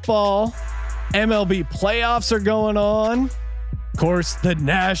college football. MLB playoffs are going on. Of course, the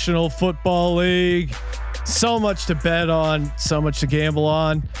National Football League. So much to bet on, so much to gamble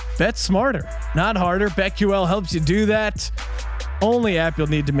on. Bet smarter, not harder. BetQL helps you do that. Only app you'll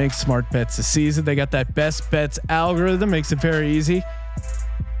need to make smart bets this season. They got that best bets algorithm, makes it very easy.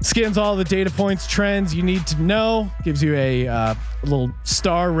 Scans all the data points, trends you need to know. Gives you a little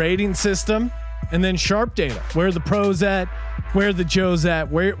star rating system, and then sharp data. Where are the pros at? Where the Joes at?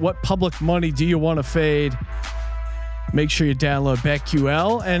 What public money do you want to fade? Make sure you download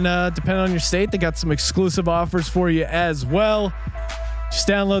BetQL, and depending on your state, they got some exclusive offers for you as well. Just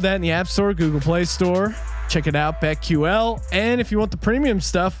download that in the App Store, Google Play Store. Check it out, BetQL. And if you want the premium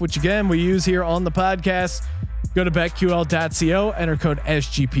stuff, which again we use here on the podcast, go to betql.co, enter code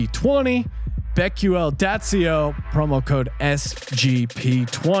SGP20, betql.co, promo code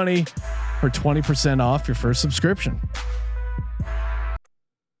SGP20 for 20% off your first subscription.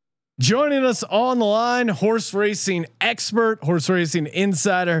 Joining us on the line, horse racing expert, horse racing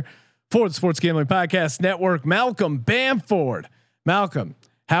insider for the Sports Gambling Podcast Network, Malcolm Bamford. Malcolm,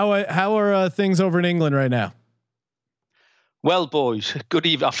 how are things over in England right now? Well, boys, good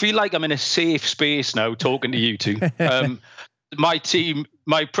evening. I feel like I'm in a safe space now talking to you two. My team,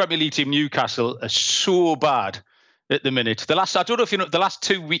 my Premier League team, Newcastle, are so bad at the minute. I don't know if you know, the last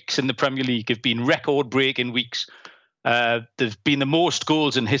 2 weeks in the Premier League have been record-breaking weeks. There've been the most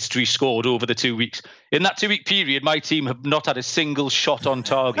goals in history scored over the 2 weeks. In that 2 week period, my team have not had a single shot on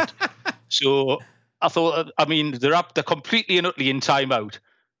target. So I thought, I mean, they're completely and utterly in timeout.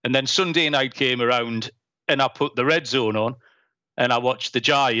 And then Sunday night came around, and I put the red zone on, and I watched the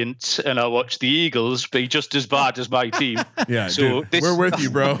Giants and I watched the Eagles be just as bad as my team. Yeah, so dude, we're with you,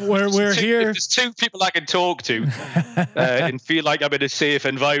 bro. We're here. There's two people I can talk to and feel like I'm in a safe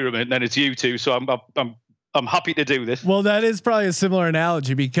environment, and it's you two. So I'm happy to do this. Well, that is probably a similar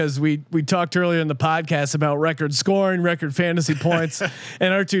analogy because we talked earlier in the podcast about record scoring, record fantasy points,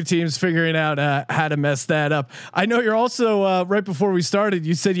 and our two teams figuring out how to mess that up. I know you're also right before we started,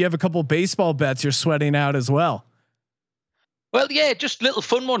 you said you have a couple baseball bets you're sweating out as well. Well, yeah, just little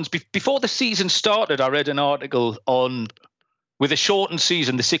fun ones. Before the season started, I read an article on, with a shortened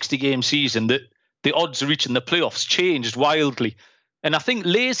season, the 60-game season, that the odds of reaching the playoffs changed wildly. And I think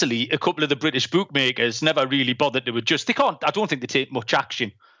lazily, a couple of the British bookmakers never really bothered to adjust. I don't think they take much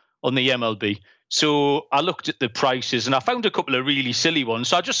action on the MLB. So I looked at the prices and I found a couple of really silly ones.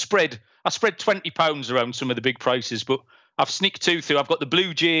 So I spread £20 around some of the big prices, but I've sneaked two through. I've got the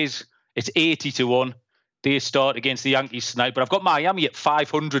Blue Jays. It's 80-1. They start against the Yankees tonight, but I've got Miami at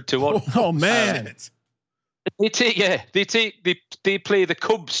 500-1. Oh man. They play the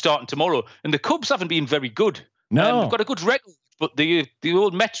Cubs starting tomorrow, and the Cubs haven't been very good. No. They've got a good record, but the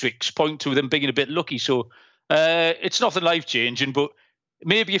old metrics point to them being a bit lucky. So it's nothing life changing, but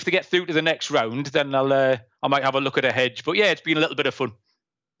maybe if they get through to the next round, then I might have a look at a hedge. But yeah, it's been a little bit of fun.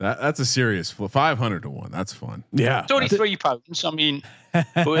 That's a serious 500 to 1. That's fun. Yeah, it's only £3. I mean,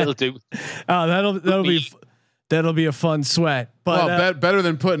 but it'll do. Oh, that'll be a fun sweat. But better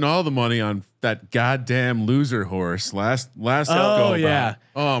than putting all the money on that goddamn loser horse last. Oh yeah.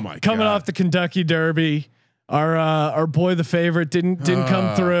 Oh my god. Coming off the Kentucky Derby, our boy the favorite didn't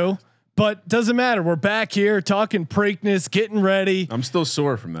come through. But doesn't matter. We're back here talking Preakness, getting ready. I'm still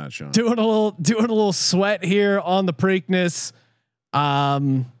sore from that, Sean. Doing a little sweat here on the Preakness.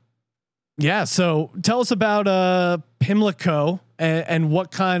 Yeah. So tell us about Pimlico and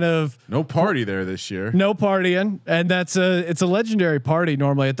what kind of no party there this year. No partying, and it's a legendary party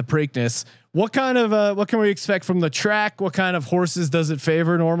normally at the Preakness. What kind of what can we expect from the track? What kind of horses does it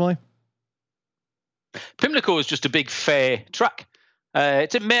favor normally? Pimlico is just a big fair track.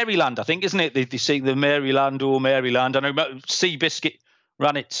 It's in Maryland, I think, isn't it? They say the Maryland. I know Seabiscuit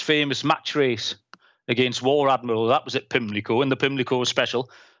ran its famous match race against War Admiral. That was at Pimlico, in the Pimlico Special.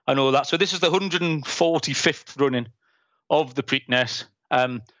 I know that. So this is the 145th running of the Preakness.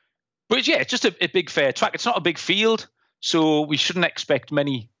 But yeah, it's just a big fair track. It's not a big field, so we shouldn't expect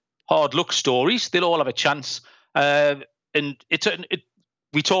many hard luck stories. They'll all have a chance. And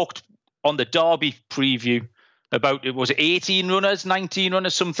we talked on the Derby preview about, it was 18 runners, 19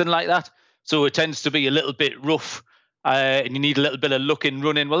 runners, something like that. So it tends to be a little bit rough, and you need a little bit of luck in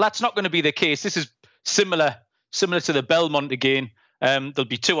running. Well, that's not going to be the case. This is similar to the Belmont again. There'll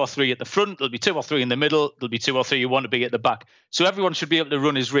be 2 or 3 at the front. There'll be 2 or 3 in the middle. There'll be 2 or 3 who want to be at the back. So everyone should be able to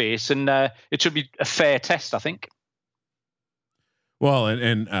run his race, and it should be a fair test, I think. Well,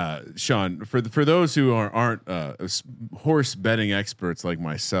 and Sean, for those who aren't horse betting experts like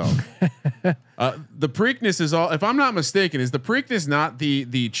myself, the Preakness is all. If I'm not mistaken, is the Preakness not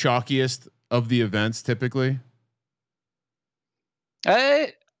the chalkiest of the events typically?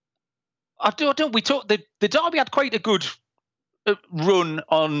 I don't. We talked the Derby had quite a good run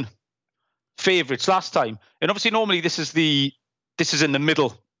on favourites last time, and obviously normally this is in the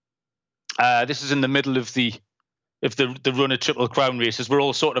middle. This is in the middle of the run of Triple Crown races. We're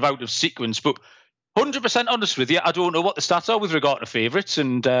all sort of out of sequence, but 100% honest with you, I don't know what the stats are with regard to favourites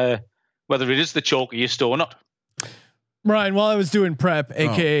and whether it is the chalkiest or not. Ryan, while I was doing prep,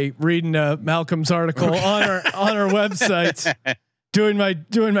 aka reading Malcolm's article on our website, doing my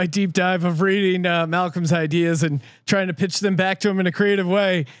deep dive of reading Malcolm's ideas and trying to pitch them back to him in a creative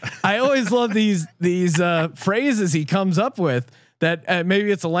way, I always love these phrases he comes up with. That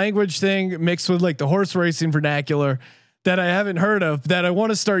maybe it's a language thing mixed with like the horse racing vernacular that I haven't heard of that I want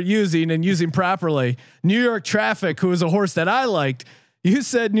to start using and using properly. New York Traffic, who is a horse that I liked. You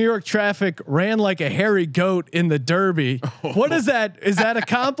said New York Traffic ran like a hairy goat in the Derby. What is that? Is that a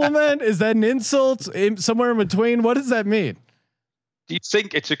compliment? Is that an insult? Somewhere in between? What does that mean? Do you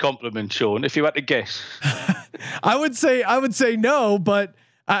think it's a compliment, Sean? If you had to guess, I would say no, but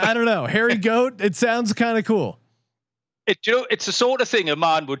I don't know. Hairy goat. It sounds kind of cool. It's the sort of thing a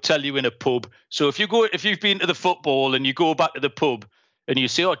man would tell you in a pub. So if you've been to the football and you go back to the pub and you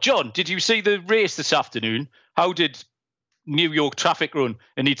say, "Oh, John, did you see the race this afternoon? How did New York Traffic run?"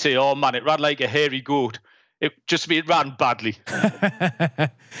 And he'd say, "Oh man, it ran like a hairy goat. It ran badly."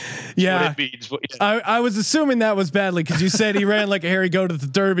 Yeah, what it means, but yeah. I was assuming that was badly because you said he ran like a hairy goat at the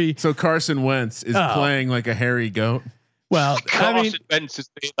Derby. So Carson Wentz is playing like a hairy goat. Well, Carson Wentz is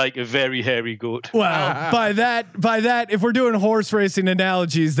like a very hairy goat. Well, by that, if we're doing horse racing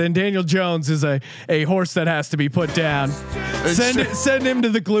analogies, then Daniel Jones is a horse that has to be put down. Send him to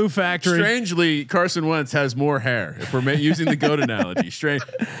the glue factory. Strangely, Carson Wentz has more hair. If we're using the goat analogy, strange.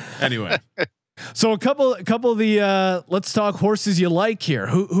 Anyway, so a couple of the let's talk horses you like here.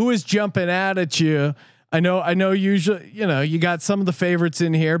 Who is jumping out at you? I know. Usually, you got some of the favorites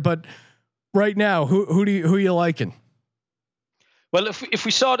in here, but right now, who you liking? Well, if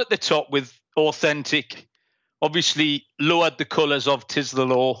we start at the top with Authentic, obviously lowered the colours of 'Tis the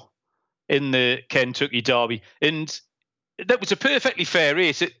Law in the Kentucky Derby, and that was a perfectly fair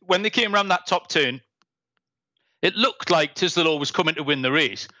race. When they came around that top turn, it looked like 'Tis the Law was coming to win the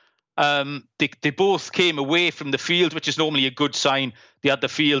race. They both came away from the field, which is normally a good sign. They had the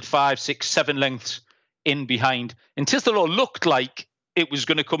field 5, 6, 7 lengths in behind, and 'Tis the Law looked like it was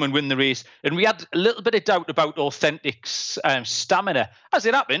going to come and win the race. And we had a little bit of doubt about Authentic's stamina. As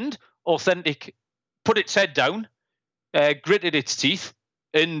it happened, Authentic put its head down, gritted its teeth,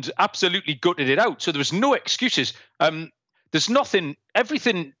 and absolutely gutted it out. So there was no excuses. There's nothing.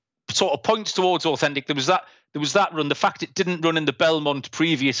 Everything sort of points towards Authentic. There was that run. The fact it didn't run in the Belmont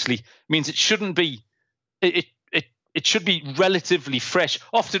previously means it shouldn't be. It should be relatively fresh.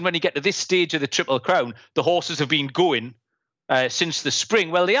 Often when you get to this stage of the Triple Crown, the horses have been going since the spring.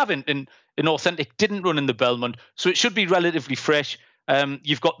 Well, they haven't, and Authentic didn't run in the Belmont, so it should be relatively fresh.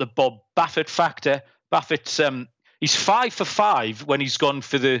 You've got the Bob Baffert factor. Baffert's he's 5 for 5 when he's gone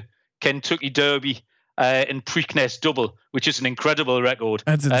for the Kentucky Derby and Preakness double, which is an incredible record.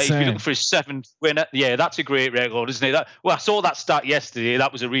 That's insane. If you're looking for his 7th winner, yeah, that's a great record, isn't it? I saw that stat yesterday.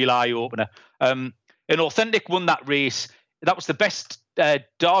 That was a real eye opener. And Authentic won that race. That was the best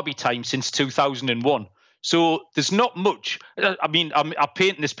Derby time since 2001. So there's not much. I mean, I'm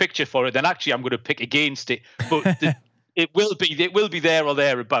painting this picture for it. Then actually, I'm going to pick against it. But it will be there or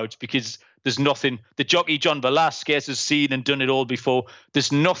thereabouts, because there's nothing. The jockey John Velasquez has seen and done it all before.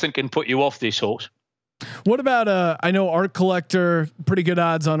 There's nothing can put you off this horse. What about I know Art Collector, pretty good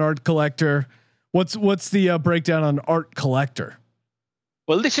odds on Art Collector. What's the breakdown on Art Collector?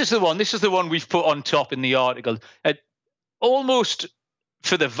 Well, this is the one. This is the one we've put on top in the article. Almost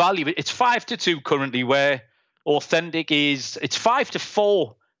for the value, it's 5-2 currently. Where Authentic it's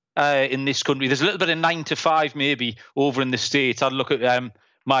 5-4 in this country. There's a little bit of 9-5 maybe over in the States. I'd look at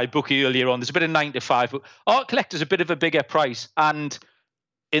my bookie earlier on. There's a bit of 9-5, but Art Collector's a bit of a bigger price. And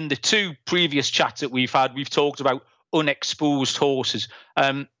in the 2 previous chats that we've had, we've talked about unexposed horses.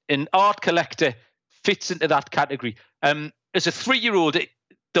 And Art Collector fits into that category. As a 3-year-old,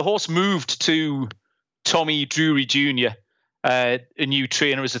 the horse moved to Tommy Drury Jr., a new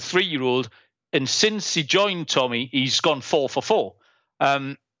trainer, as a 3-year-old. And since he joined Tommy, he's gone 4 for 4.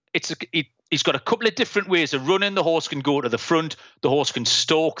 He's got a couple of different ways of running. The horse can go to the front. The horse can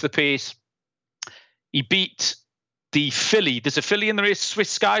stalk the pace. He beat the filly. There's a filly in the race,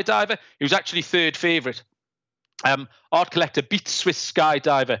 Swiss Skydiver. He was actually 3rd favourite. Art Collector beat Swiss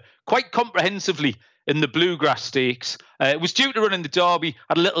Skydiver quite comprehensively in the Bluegrass Stakes. It was due to run in the Derby,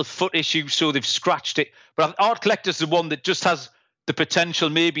 had a little foot issue, so they've scratched it. But Art Collector's the one that just has the potential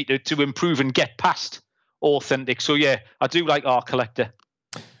maybe to improve and get past Authentic. So yeah, I do like Art Collector.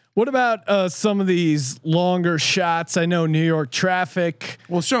 What about some of these longer shots? I know New York Traffic.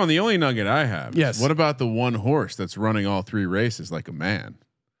 Well, Sean, the only nugget I have. Yes. What about the one horse that's running all 3 races like a man?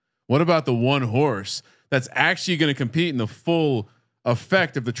 What about the one horse that's actually going to compete in the full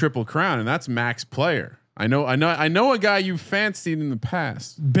effect of the Triple Crown, and that's Max Player? I know a guy you fancied in the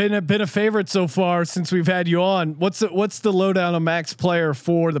past. Been a favorite so far since we've had you on. What's the lowdown on Max Player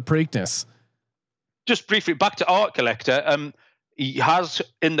for the Preakness? Just briefly back to Art Collector. He has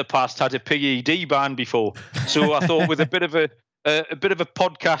in the past had a PED ban before, so I thought with a bit of a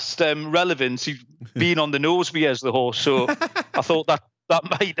podcast relevance, he's been on the Noseby as the horse. So I thought that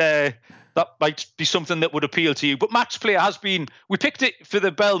might be something that would appeal to you. But Max Player has been. We picked it for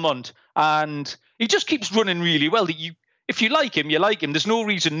the Belmont, and he just keeps running really well. If you like him, you like him. There's no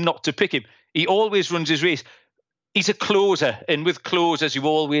reason not to pick him. He always runs his race. He's a closer, and with closers, you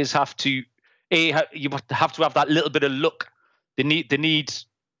always have to have that little bit of luck. They need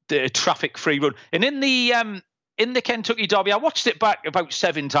the traffic-free run. And in the Kentucky Derby, I watched it back about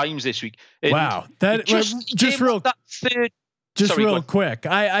 7 times this week. Wow, that just real quick.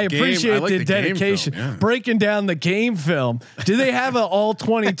 I appreciate the dedication, breaking down the game film. Do they have an all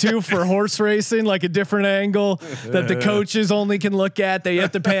 22 for horse racing, like a different angle that the coaches only can look at? They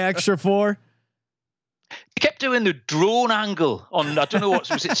have to pay extra for. They kept doing the drone angle on, I don't know what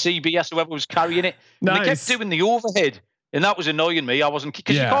was it, CBS or whoever was carrying it. Nice. They kept doing the overhead, and that was annoying me. I wasn't,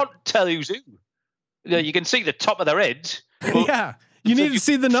 because you can't tell who's who. You can see the top of their heads. Yeah, you need to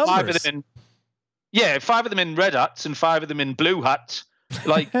see the numbers. 5 of them in red hats and 5 of them in blue hats,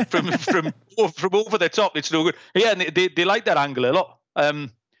 like from over the top. It's no good. Yeah, and they like that angle a lot.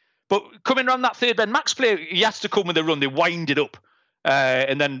 But coming around that 3rd bend, Max Player, he has to come with a run. They wind it up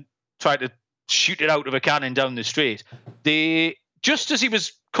and then try to shoot it out of a cannon down the straight. Just as he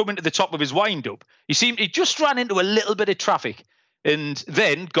was coming to the top of his wind up, he just ran into a little bit of traffic, and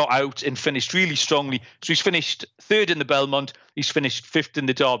then got out and finished really strongly. So he's finished 3rd in the Belmont. He's finished 5th in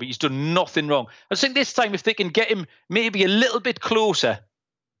the Derby. He's done nothing wrong. I think this time, if they can get him maybe a little bit closer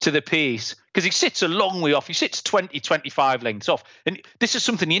to the pace, because he sits a long way off. He sits 20, 25 lengths off. And this is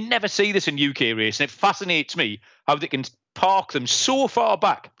something you never see this in UK racing. It fascinates me how they can park them so far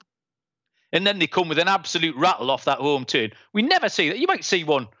back, and then they come with an absolute rattle off that home turn. We never see that. You might see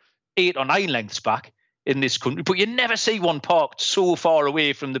one 8 or 9 lengths back in this country, but you never see one parked so far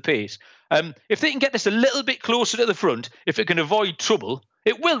away from the pace. If they can get this a little bit closer to the front, if it can avoid trouble,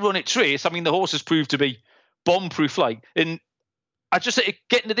 it will run its race. I mean, the horse has proved to be bomb-proof like. And I just think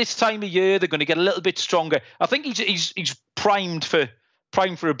getting to this time of year, they're going to get a little bit stronger. I think he's primed for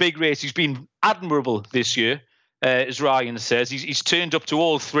a big race. He's been admirable this year, as Ryan says. He's turned up to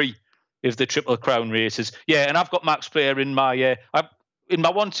all 3 of the Triple Crown races. Yeah, and I've got Max Player in my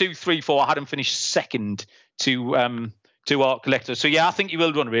 1, 2, 3, 4. I had him finish 2nd to Art Collector. So yeah, I think he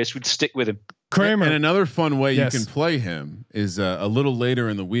will run a race. We'd stick with him. Kramer. And another fun way Yes. you can play him is a little later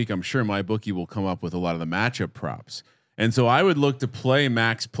in the week. I'm sure my bookie will come up with a lot of the matchup props. And so I would look to play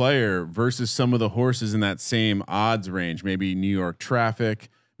Max Player versus some of the horses in that same odds range, maybe New York Traffic,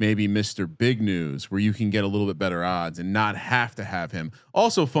 maybe Mr. Big News, where you can get a little bit better odds and not have to have him.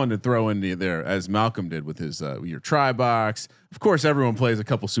 Also fun to throw into there, as Malcolm did with his your try box. Of course, everyone plays a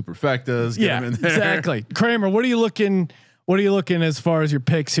couple superfectas. Get them in there. Exactly. Kramer, what are you looking? What are you looking as far as your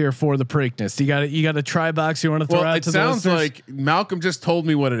picks here for the Preakness? You got a try box you want to throw out? It to sounds the like Malcolm just told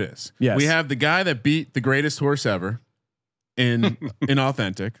me what it is. Yes. We have the guy that beat the greatest horse ever in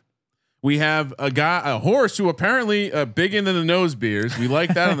Authentic. We have a horse who apparently big into the nose beers. We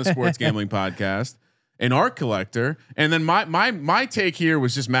like that on the Sports Gambling Podcast. An art collector, and then my take here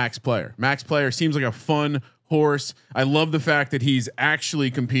was just Max Player. Max Player seems like a fun horse. I love the fact that he's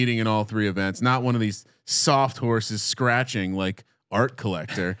actually competing in all three events, not one of these soft horses scratching like art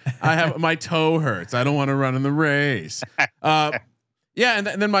collector. I have my toe hurts. I don't want to run in the race. Yeah, and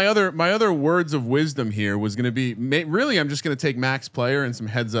then my other words of wisdom here was going to be really I'm just going to take Max Player and some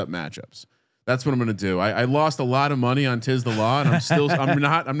heads up matchups. That's what I'm going to do. I lost a lot of money on Tis the Law, and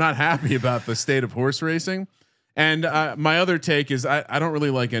I'm not happy about the state of horse racing. And my other take is I don't really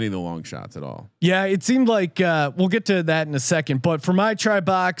like any of the long shots at all. Yeah, it seemed like we'll get to that in a second. But for my try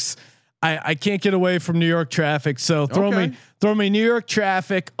box, I can't get away from New York Traffic. So throw me New York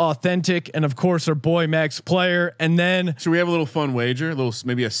Traffic, Authentic, and of course our boy Max Player. And then should we have a little fun wager,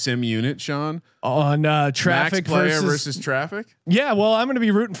 maybe a sim unit, Sean, on Traffic Max Player versus Traffic? Yeah, well, I'm going to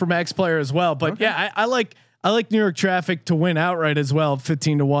be rooting for Max Player as well. But yeah, I like New York Traffic to win outright as well,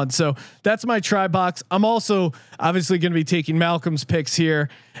 15-1. So that's my try box. I'm also obviously going to be taking Malcolm's picks here,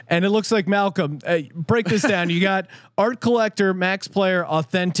 and it looks like Malcolm. Break this down. You got Art Collector, Max Player,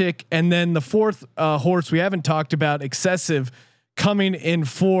 Authentic, and then the fourth horse we haven't talked about, Excessive, coming in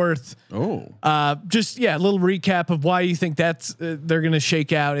fourth. Oh, just a little recap of why you think that's they're going to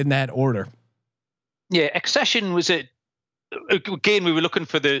shake out in that order. Yeah, Accession was again. We were looking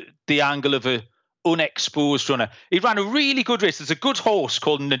for the angle of a unexposed runner. He ran a really good race. There's a good horse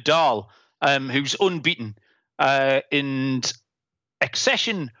called Nadal, who's unbeaten, and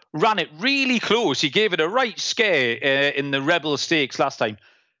Accession ran it really close. He gave it a right scare in the Rebel Stakes last time.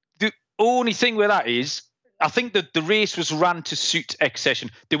 The only thing with that is, I think that the race was ran to suit Accession.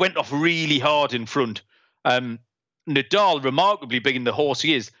 They went off really hard in front. Nadal, remarkably big in the horse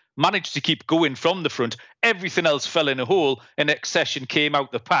he is, managed to keep going from the front. Everything else fell in a hole, and Accession came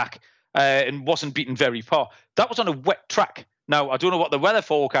out the pack. And wasn't beaten very far. That was on a wet track. Now, I don't know what the weather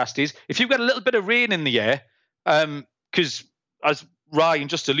forecast is. If you've got a little bit of rain in the air, because as Ryan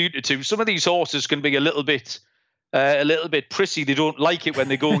just alluded to, some of these horses can be a little bit prissy. They don't like it when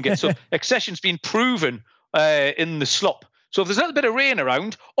they go and get so. Accession's been proven in the slop. So if there's a little bit of rain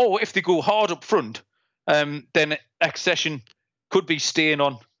around, or if they go hard up front, then Accession could be staying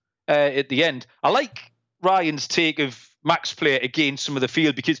on at the end. I like Ryan's take of Max Player against some of the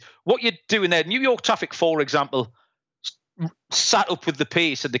field, because what you're doing there, New York Traffic, for example, sat up with the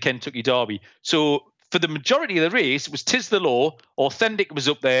pace at the Kentucky Derby. So for the majority of the race, it was Tis the Law, Authentic was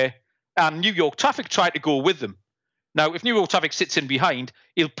up there, and New York Traffic tried to go with them. Now, if New York Traffic sits in behind,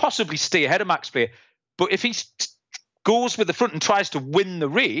 he'll possibly stay ahead of Max Player. But if he goes with the front and tries to win the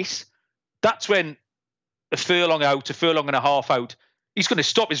race, that's when a furlong out, a furlong and a half out, he's going to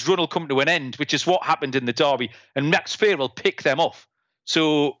stop. His run will come to an end, which is what happened in the Derby, and Max Player will pick them off.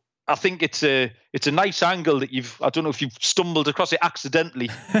 So I think it's a nice angle that I don't know if you've stumbled across it accidentally,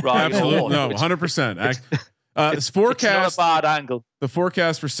 right? Absolutely, no, 100%. This forecast, it's not a bad angle. The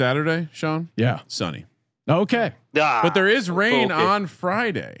forecast for Saturday, Sean? Yeah, sunny. Okay, but there is rain on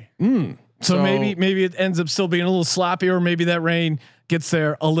Friday. So maybe it ends up still being a little sloppy, or maybe that rain gets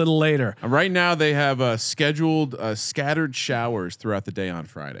there a little later. Right now they have scheduled scattered showers throughout the day on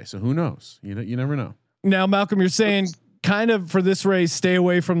Friday. So who knows? You never know. Now, Malcolm, you're saying kind of for this race, stay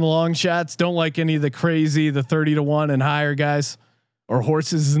away from the long shots. Don't like any of the 30-1 and higher guys or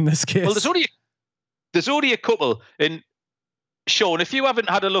horses in this case. Well, there's only a couple. And Sean, if you haven't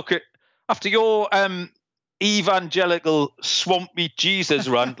had a look at after your evangelical swamp meet Jesus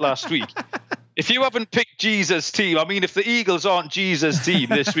rant last week. If you haven't picked Jesus' team, I mean, if the Eagles aren't Jesus' team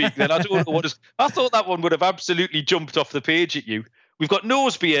this week, then I don't know what is. I thought that one would have absolutely jumped off the page at you. We've got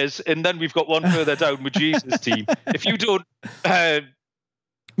nose beers, and then we've got one further down with Jesus' team. If you don't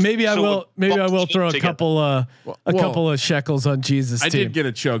Maybe I will throw a couple of shekels on Jesus. I did get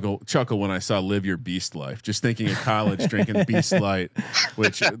a chuckle when I saw Live Your Beast Life. Just thinking of college drinking Beast Light,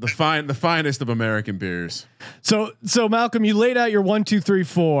 which the finest of American beers. So Malcolm, you laid out your 1, 2, 3,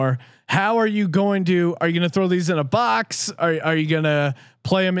 4. How are you going to throw these in a box? Are you going to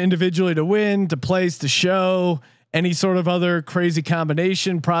play them individually to win, to place, to show? Any sort of other crazy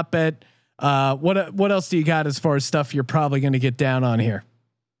combination, prop bet? What else do you got as far as stuff you're probably going to get down on here?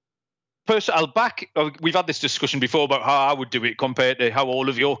 First, I'll back. We've had this discussion before about how I would do it compared to how all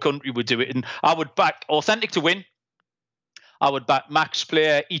of your country would do it, and I would back authentic to win. I would back max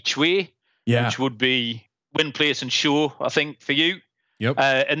player each way, which would be win, place, and show. I think for you. Yep.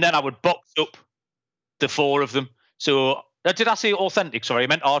 And then I would box up the 4 of them. So did I say authentic? Sorry, I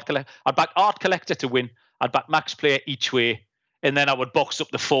meant art collector. I'd back art collector to win. I'd back max player each way, and then I would box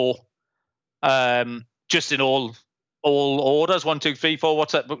up the 4, just in all orders. 1, 2, 3, 4.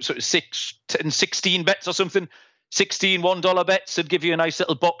 What's that? So 6 and 16 bets or something. 16 $1 bets would give you a nice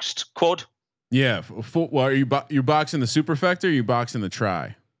little boxed quad. Yeah. Well, are you boxing the superfecta? Or are you boxing the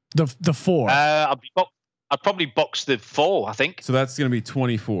try? The 4. I'd probably box the 4. I think. So that's going to be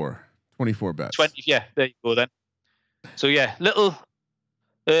 24 bets. 20. Yeah, there you go then. So yeah, little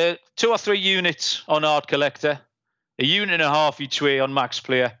 2 or 3 units on art collector, a unit and a half each way on max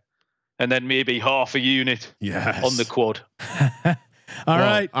player, and then maybe half a unit on the quad. All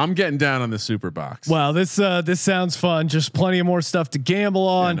right. I'm getting down on the super box. Wow, this sounds fun. Just plenty of more stuff to gamble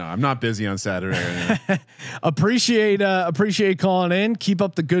on. Yeah, no, I'm not busy on Saturday. Appreciate calling in. Keep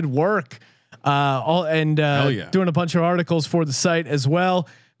up the good work. Doing a bunch of articles for the site as well.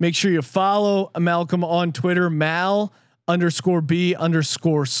 Make sure you follow Malcolm on Twitter,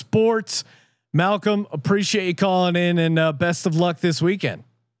 Mal_B_sports. Malcolm, appreciate you calling in, and best of luck this weekend.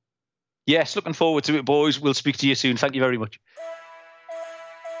 Yes, looking forward to it, boys. We'll speak to you soon. Thank you very much.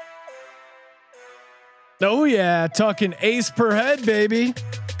 Oh yeah, talking ace per head, baby.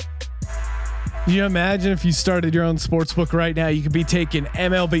 Can you imagine if you started your own sports book right now? You could be taking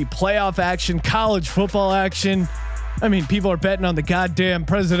MLB playoff action, college football action. I mean, people are betting on the goddamn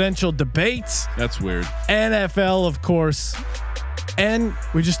presidential debates. That's weird. NFL, of course. And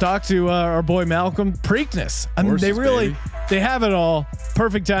we just talked to our boy Malcolm. Preakness. I mean, they have it all.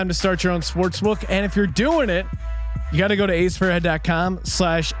 Perfect time to start your own sports book. And if you're doing it, you got to go to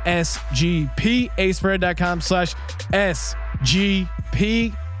aceperhead.com/SGP,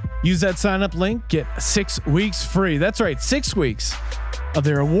 aceperhead.com/SGP. Use that sign up link, get 6 weeks free. That's right. 6 weeks of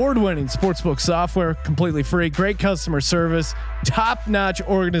their award-winning sportsbook software, completely free. Great customer service, top-notch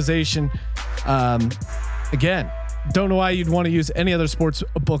organization. Again, don't know why you'd want to use any other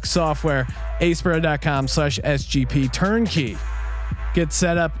sportsbook software. aceperhead.com/SGP turnkey. Get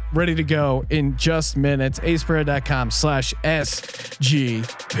set up, ready to go in just minutes.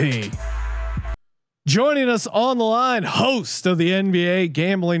 aceperhead.com/SGP. Joining us on the line, host of the NBA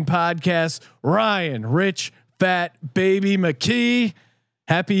gambling podcast, Ryan Rich Fat Baby McKee.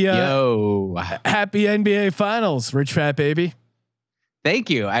 Happy NBA Finals, Rich Fat Baby.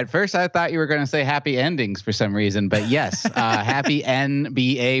 Thank you. At first, I thought you were going to say happy endings for some reason, but yes, happy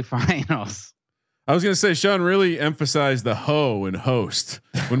NBA Finals. I was going to say Sean really emphasized the ho and host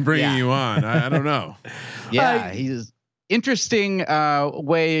when bringing you on. I don't know. Yeah, he's interesting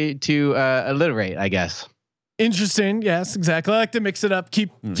way to alliterate, I guess. Interesting. Yes, exactly. I like to mix it up. Keep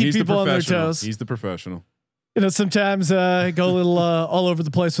people on their toes. He's the professional. You know, sometimes I go a little all over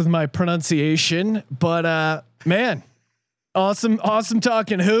the place with my pronunciation, but man, awesome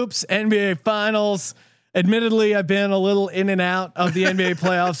talking hoops, NBA Finals. Admittedly, I've been a little in and out of the NBA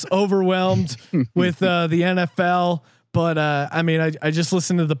playoffs, overwhelmed with the NFL. But I mean, I just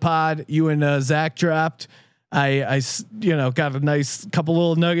listened to the pod you and Zach dropped. I got a nice couple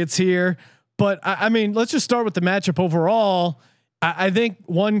little nuggets here. But I mean, let's just start with the matchup overall. I think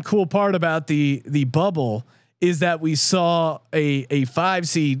one cool part about the bubble is that we saw a 5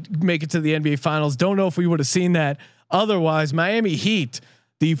 seed make it to the NBA Finals. Don't know if we would have seen that otherwise. Miami Heat,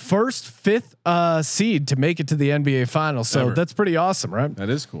 the first 5th seed to make it to the NBA Finals. So that's pretty awesome, right? That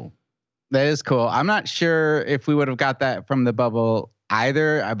is cool. That is cool. I'm not sure if we would have got that from the bubble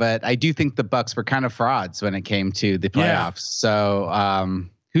either, but I do think the Bucks were kind of frauds when it came to the playoffs. Yeah. So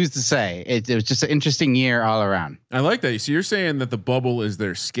who's to say? It was just an interesting year all around. I like that. So you're saying that the bubble is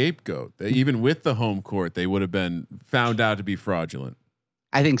their scapegoat. That even with the home court, they would have been found out to be fraudulent.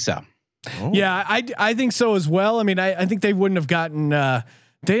 I think so. Oh. Yeah, I think so as well. I mean, I think they wouldn't have gotten.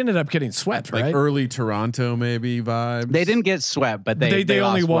 They ended up getting swept, right? Like early Toronto maybe vibes. They didn't get swept, but they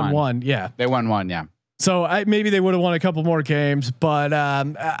only won one. Yeah, they won one. Yeah. So maybe they would have won a couple more games, but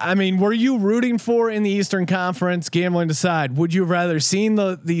I mean, were you rooting for in the Eastern Conference, gambling aside? Would you have rather seen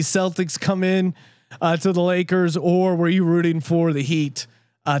the Celtics come in to the Lakers, or were you rooting for the Heat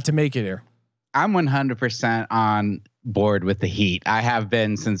to make it here? I'm 100% on board with the Heat. I have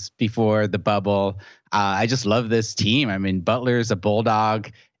been since before the bubble. I just love this team. I mean, Butler's a bulldog,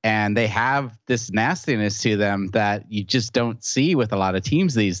 and they have this nastiness to them that you just don't see with a lot of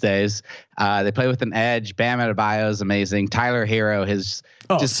teams these days. They play with an edge. Bam Adebayo is amazing. Tyler Hero has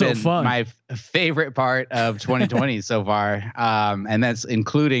just been fun. My favorite part of 2020 so far, and that's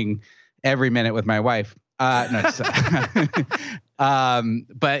including every minute with my wife. No,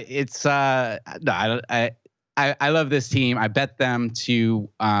 but it's no, I love this team. I bet them to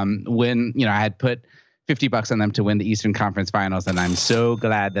win. You know, I had put $50 on them to win the Eastern Conference Finals, and I'm so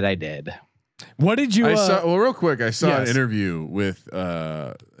glad that I did. What did you? Well, real quick, I saw an interview with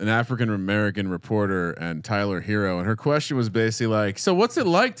an African American reporter and Tyler Hero, and her question was basically like, "So, what's it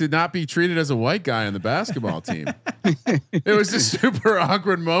like to not be treated as a white guy on the basketball team?" It was a super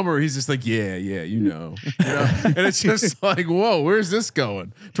awkward moment where he's just like, "Yeah, you know," and it's just like, "Whoa, where's this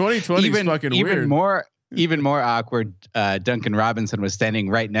going?" 2020 is fucking weird. Even more awkward. Duncan Robinson was standing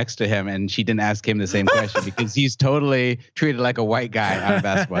right next to him, and she didn't ask him the same question because he's totally treated like a white guy on a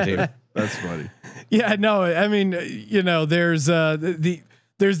basketball team. That's funny. Yeah, no, I mean, you know, there's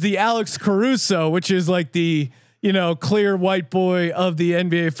the Alex Caruso, which is like the, you know, clear white boy of the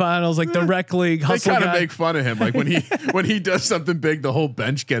NBA Finals, like the rec league hustle. They kind of make fun of him, like when he does something big, the whole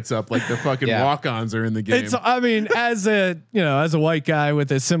bench gets up, like the fucking walk-ons are in the game. I mean, as a white guy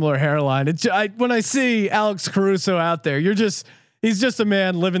with a similar hairline, when I see Alex Caruso out there, he's just a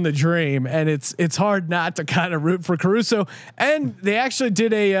man living the dream, and it's hard not to kind of root for Caruso. And they actually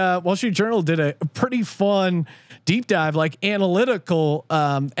did Wall Street Journal did a pretty fun deep dive, like analytical,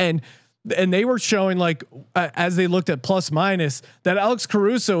 and they were showing like as they looked at plus minus that Alex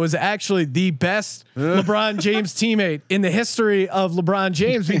Caruso is actually the best LeBron James teammate in the history of LeBron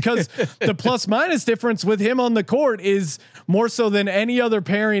James, because the plus minus difference with him on the court is more so than any other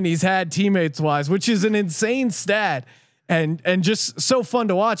pairing he's had teammates wise, which is an insane stat. And just so fun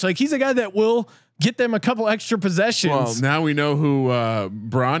to watch. Like, he's a guy that will get them a couple extra possessions. Well, now we know who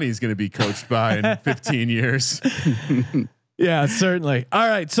Bronny's going to be coached by in 15 years. Yeah, certainly. All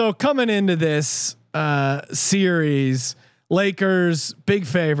right. So coming into this series, Lakers big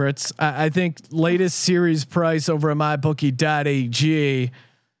favorites. I think latest series price over at mybookie.ag.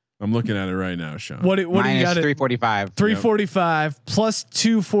 I'm looking at it right now, Sean. What do you got? 345. 345 plus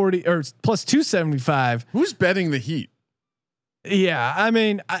 240 or plus 275. Who's betting the Heat? Yeah, I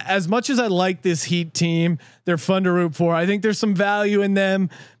mean, as much as I like this Heat team, they're fun to root for. I think there's some value in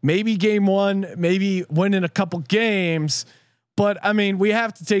them. Maybe game one, maybe winning a couple games. But I mean, we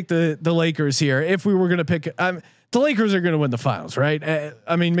have to take the Lakers here. If we were going to pick, the Lakers are going to win the finals, right?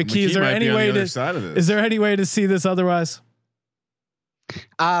 I mean, McKee, is there any way to see this otherwise?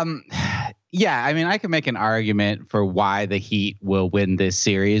 Yeah, I mean, I can make an argument for why the Heat will win this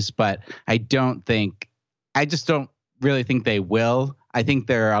series, but I just don't really think they will. I think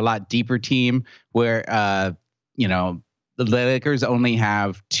they're a lot deeper team where, the Lakers only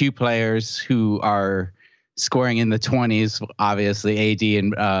have two players who are scoring in the 20s, obviously AD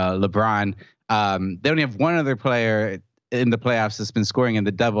and LeBron. They only have one other player in the playoffs that's been scoring in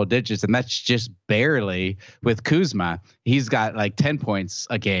the double digits, and that's just barely with Kuzma. He's got like 10 points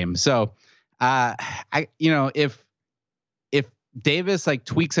a game. So, if Davis like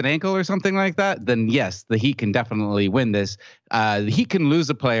tweaks an ankle or something like that, then yes, the Heat can definitely win this. The Heat can lose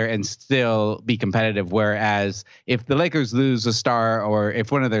a player and still be competitive. Whereas if the Lakers lose a star, or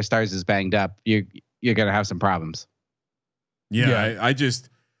if one of their stars is banged up, you're going to have some problems. Yeah.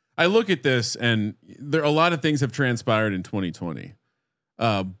 I look at this, and there a lot of things have transpired in 2020.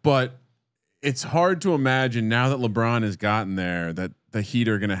 But it's hard to imagine now that LeBron has gotten there that the Heat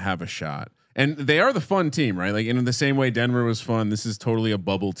are going to have a shot. And they are the fun team, right? Like in the same way Denver was fun. This is totally a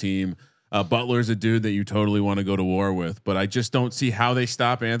bubble team. Butler's a dude that you totally want to go to war with, but I just don't see how they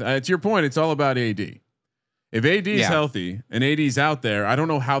stop Anthony. To your point, it's all about AD. If AD is healthy and AD's out there, I don't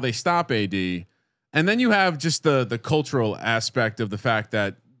know how they stop AD. And then you have just the cultural aspect of the fact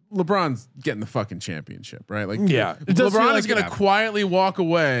that LeBron's getting the fucking championship, right? Like, LeBron is going to quietly walk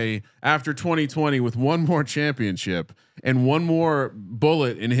away after 2020 with one more championship and one more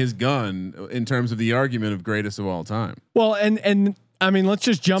bullet in his gun in terms of the argument of greatest of all time. Well, and I mean, let's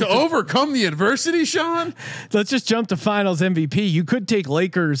just jump to overcome the adversity, Sean. Let's just jump to Finals MVP. You could take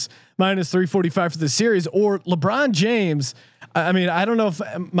Lakers minus 345 for the series, or LeBron James. I mean, I don't know if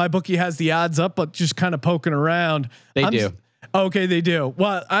my bookie has the odds up, but just kind of poking around. They do. Okay, they do.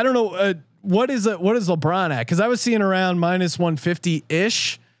 Well, I don't know. what is LeBron at? Cause I was seeing around -150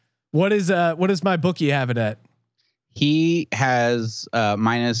 ish. What does my bookie have it at? He has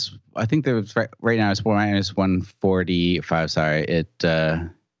minus. I think there was right now it's -145. Sorry,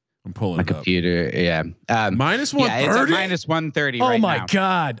 I'm pulling my it computer. up. Yeah, -130. Yeah, it's at -130. Oh right my now.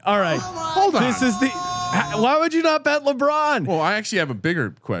 God! All right, Hold on. this is the. Why would you not bet LeBron? Well, I actually have a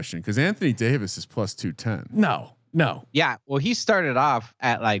bigger question because Anthony Davis is +210. No. Yeah, well, he started off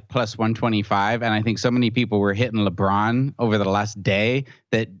at like +125, and I think so many people were hitting LeBron over the last day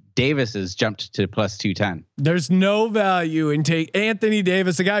that Davis has jumped to +210. There's no value in take Anthony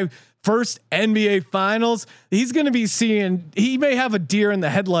Davis, a guy first NBA Finals. He's going to be seeing. He may have a deer in the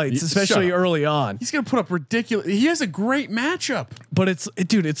headlights, especially early on. He's going to put up ridiculous. He has a great matchup, but it's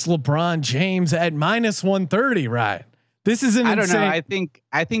LeBron James at -130. Right? This isn't. I don't insane. know.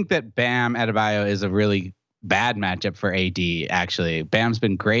 I think that Bam Adebayo is a really bad matchup for AD. Actually, Bam's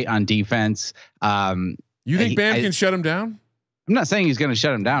been great on defense. You think Bam can shut him down? I'm not saying he's going to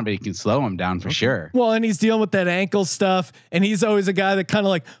shut him down, but he can slow him down for sure. Well, and he's dealing with that ankle stuff, and he's always a guy that kind of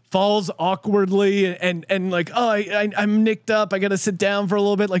like falls awkwardly and like, oh, I'm nicked up. I got to sit down for a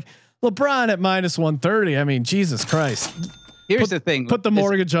little bit. Like LeBron at -130. I mean, Jesus Christ. Here's the thing. Put the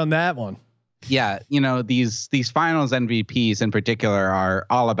mortgage on that one. Yeah, these finals MVPs in particular are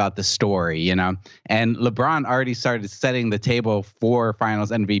all about the story, and LeBron already started setting the table for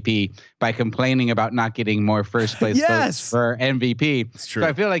finals MVP by complaining about not getting more first place votes for MVP. It's true. So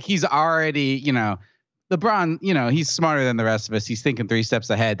I feel like he's already, LeBron, he's smarter than the rest of us. He's thinking 3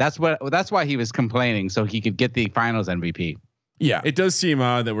 steps ahead. That's why he was complaining, so he could get the finals MVP. Yeah, it does seem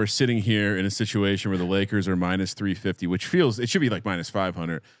odd that we're sitting here in a situation where the Lakers are -350, which feels it should be like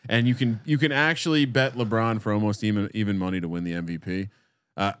 -500, and you can actually bet LeBron for almost even money to win the MVP.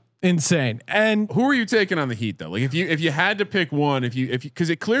 Insane. And who are you taking on the Heat though? Like if you had to pick one, if you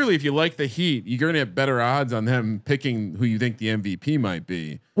because clearly if you like the Heat, you're going to have better odds on them picking who you think the MVP might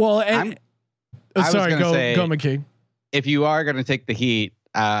be. Well, and sorry, go McKee. If you are going to take the Heat.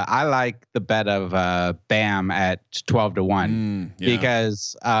 I like the bet of Bam at 12-1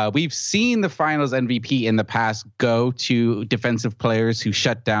 because we've seen the finals MVP in the past go to defensive players who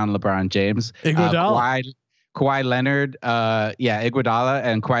shut down LeBron James. Kawhi Leonard, Iguodala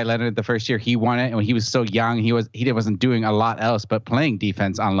and Kawhi Leonard. The first year he won it, and when he was so young, he wasn't doing a lot else but playing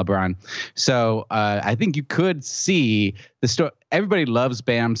defense on LeBron. So I think you could see the story. Everybody loves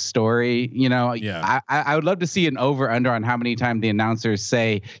Bam's story. I would love to see an over/under on how many times the announcers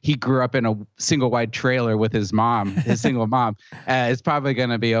say he grew up in a single wide trailer with his mom, his single mom. It's probably going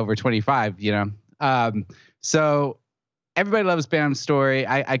to be over 25. So everybody loves Bam's story.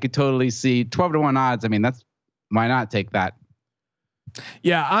 I could totally see 12-1 odds. I mean, why not take that?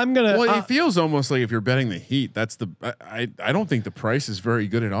 Yeah, I'm gonna. Well, it feels almost like if you're betting the Heat, that's I don't think the price is very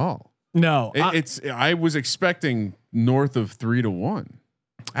good at all. No, I was expecting north of 3-1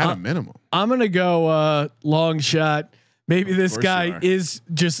 at a minimum. I'm gonna go long shot. Maybe this guy is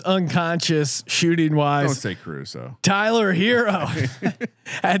just unconscious shooting wise. Don't say Caruso. Tyler Hero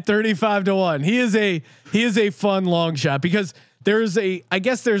at 35-1. He is a fun long shot because I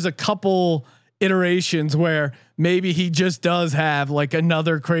guess there's a couple iterations where maybe he just does have like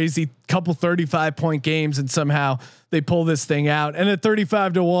another crazy couple 35-point games and somehow they pull this thing out. And at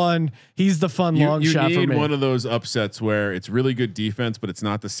 35-1, he's the fun long shot for me. You need one of those upsets where it's really good defense, but it's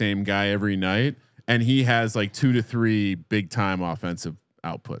not the same guy every night. And he has like 2 to 3 big time offensive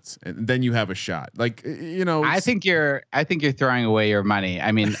outputs, and then you have a shot. Like, I think you're throwing away your money.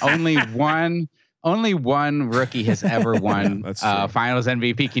 I mean, only one rookie has ever won finals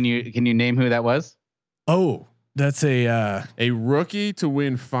MVP. Can you name who that was? Oh, that's a rookie to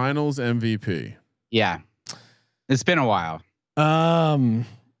win finals MVP. Yeah. It's been a while.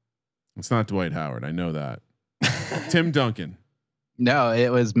 It's not Dwight Howard. I know that. Tim Duncan. No, it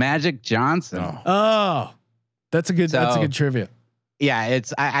was Magic Johnson. Oh, that's a good trivia. Yeah,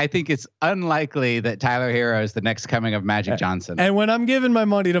 I think it's unlikely that Tyler Hero is the next coming of Magic Johnson. And when I'm giving my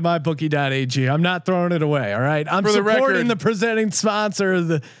money to mybookie.ag, I'm not throwing it away. All right, I'm supporting the presenting sponsor of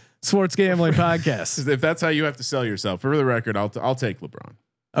the Sports Gambling Podcast. If that's how you have to sell yourself, for the record, I'll take LeBron.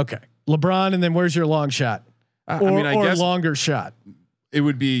 Okay, LeBron, and then where's your long shot? I guess longer shot. It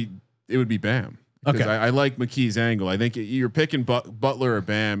would be Bam. Okay, I like McKee's angle. I think you're picking Butler or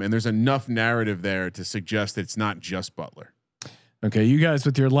Bam, and there's enough narrative there to suggest that it's not just Butler. Okay, you guys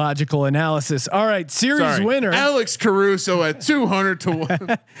with your logical analysis. All right, series winner Alex Caruso at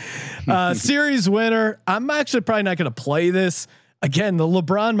 200-1. Series winner. I'm actually probably not going to play this again. The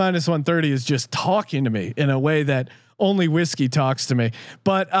LeBron -130 is just talking to me in a way that only whiskey talks to me.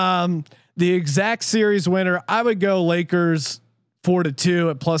 But the exact series winner, I would go Lakers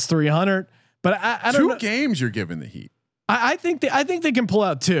 4-2 at plus 300. But I don't know. 2 games you're giving the Heat. I think they can pull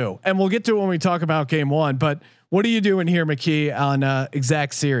out 2, and we'll get to it when we talk about game 1. But what are you doing here, McKee, on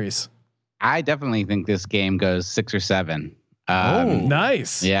exact series? I definitely think this game goes 6 or 7.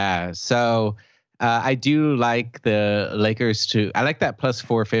 Nice. Yeah. So I do like the Lakers I like that plus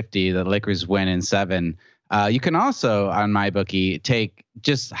 450. The Lakers win in 7. You can also on my bookie take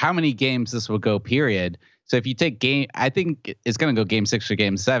just how many games this will go. Period. So if you take I think it's going to go game 6 or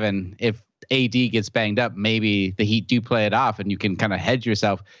game 7. If AD gets banged up, maybe the Heat do play it off, and you can kind of hedge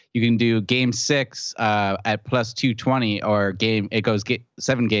yourself. You can do game 6 at plus 220, or it goes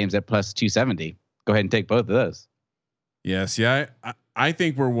 7 games at plus 270. Go ahead and take both of those. Yes, I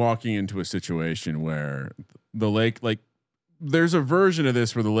think we're walking into a situation where there's a version of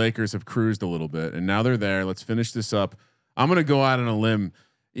this where the Lakers have cruised a little bit, and now they're there. Let's finish this up. I'm going to go out on a limb.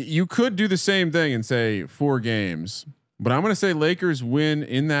 You could do the same thing and say 4 games, but I'm going to say Lakers win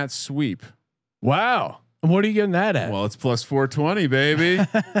in that sweep. Wow. What are you getting that at? Well, it's plus 420, baby.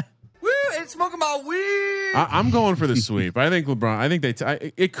 Woo, it's smoking my weed. I'm going for the sweep. I think LeBron. I think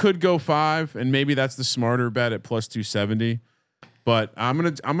it could go 5, and maybe that's the smarter bet at plus 270. But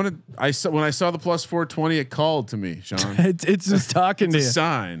when I saw the plus 420, it called to me, Sean. it's just talking to you. It's a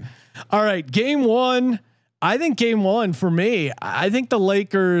sign. All right, game 1. I think game 1 for me. I think the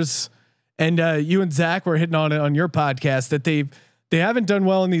Lakers and you and Zach were hitting on it on your podcast that they haven't done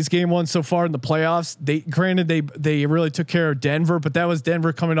well in these game 1 so far in the playoffs. They really took care of Denver, but that was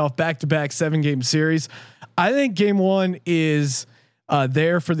Denver coming off back-to-back 7-game series. I think game 1 is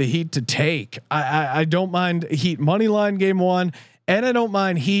there for the Heat to take. I don't mind Heat money line game 1, and I don't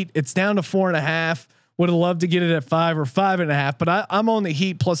mind Heat. It's down to 4.5. Would have loved to get it at 5 or 5.5, but I'm on the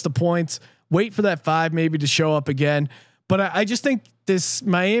Heat plus the points. Wait for that 5 maybe to show up again. But I just think this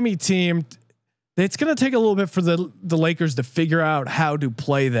Miami team, it's going to take a little bit for the Lakers to figure out how to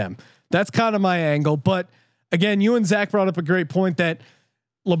play them. That's kind of my angle. But again, you and Zach brought up a great point that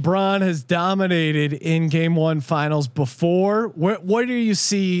LeBron has dominated in game 1 finals before. What do you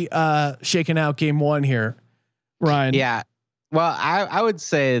see shaking out game 1 here, Ryan? Yeah. Well, I would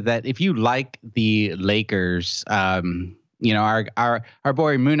say that if you like the Lakers, our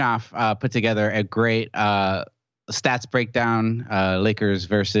boy Munaf put together a great stats breakdown, Lakers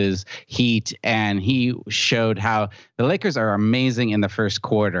versus Heat, and he showed how the Lakers are amazing in the first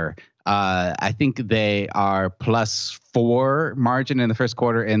quarter. I think they are +4 margin in the first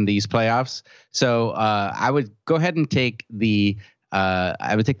quarter in these playoffs. So I would go ahead and take the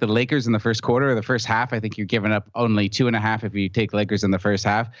Lakers in the first quarter or the first half. I think you're giving up only 2.5 if you take Lakers in the first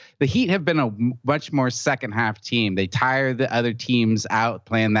half. The Heat have been a much more second half team. They tire the other teams out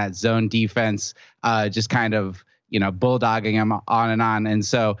playing that zone defense, just kind of, bulldogging them on and on. And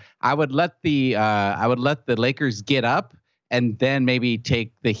so I would let the Lakers get up and then maybe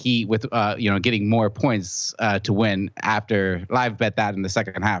take the Heat with, getting more points to win after live bet that in the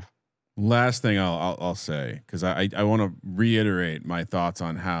second half. Last thing I'll say, because I want to reiterate my thoughts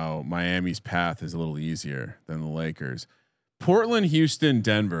on how Miami's path is a little easier than the Lakers. Portland, Houston,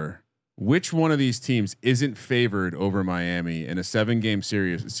 Denver. Which one of these teams isn't favored over Miami in a 7-game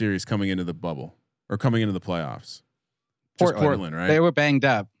series coming into the bubble or coming into the playoffs? Portland, right? They were banged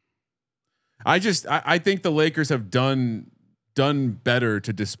up. I think the Lakers have done better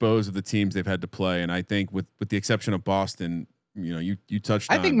to dispose of the teams they've had to play, and I think with the exception of Boston. You touched.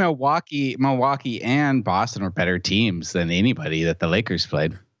 I think Milwaukee and Boston are better teams than anybody that the Lakers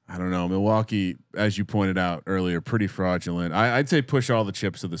played. I don't know. Milwaukee, as you pointed out earlier, pretty fraudulent. I'd say push all the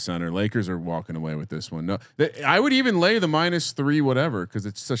chips to the center. Lakers are walking away with this one. No, I would even lay the -3 whatever because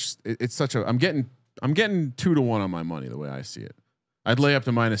it's such a. I'm getting 2-1 on my money the way I see it. I'd lay up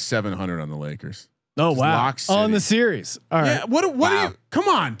to -700 on the Lakers. Oh wow! On the series. All right. Yeah, what are you? Come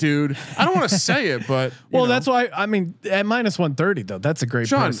on, dude. I don't want to say it, but that's why. I mean, at -130 though, that's a great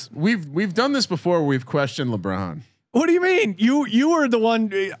Sean, price. We've done this before. We've questioned LeBron. What do you mean? You were the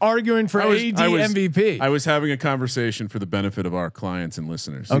one arguing for AD MVP. I was having a conversation for the benefit of our clients and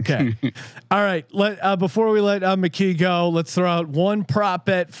listeners. Okay. All right. Before we let McKee go, let's throw out one prop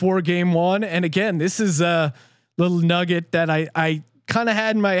bet for game 1. And again, this is a little nugget that I kind of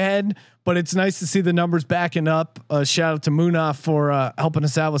had in my head, but it's nice to see the numbers backing up. Shout out to Munaf for helping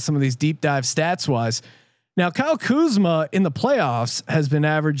us out with some of these deep dive stats wise. Now, Kyle Kuzma in the playoffs has been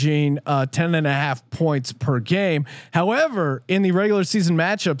averaging 10.5 points per game. However, in the regular season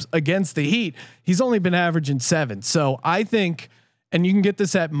matchups against the Heat, he's only been averaging 7. So I think, and you can get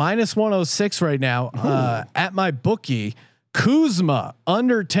this at -106 right now at my bookie, Kuzma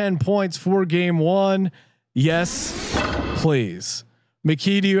under 10 points for game 1. Yes, please.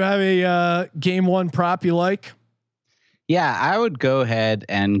 McKee, do you have a game 1 prop you like? Yeah, I would go ahead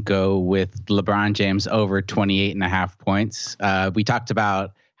and go with LeBron James over 28.5 points. We talked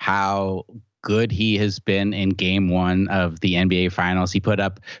about how good he has been in game 1 of the NBA Finals. He put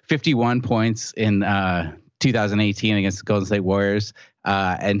up 51 points in 2018 against the Golden State Warriors,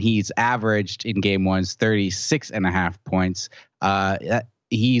 and he's averaged in game 1's 36.5 points.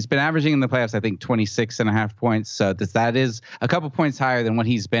 He's been averaging in the playoffs, I think, 26.5 points. So that is a couple points higher than what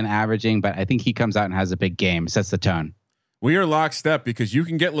he's been averaging, but I think he comes out and has a big game, sets the tone. We are lockstep because you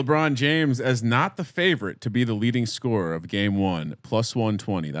can get LeBron James as not the favorite to be the leading scorer of game 1, plus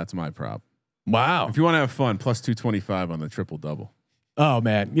 120. That's my prop. Wow. If you want to have fun, plus 225 on the triple double. Oh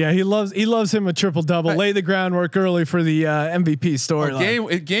man. Yeah. He loves him a triple double. Lay the groundwork early for the MVP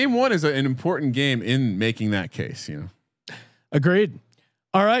storyline. Game 1 is an important game in making that case, Agreed.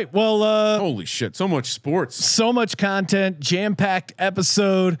 All right. Well, holy shit. So much sports, so much content, jam-packed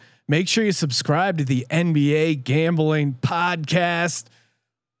episode. Make sure you subscribe to the NBA Gambling Podcast,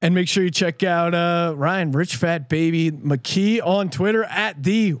 and make sure you check out Ryan Rich Fat Baby McKee on Twitter at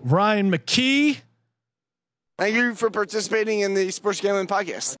the Ryan McKee. Thank you for participating in the Sports Gambling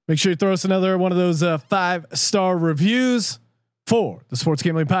Podcast. Make sure you throw us another one of those 5-star reviews for the Sports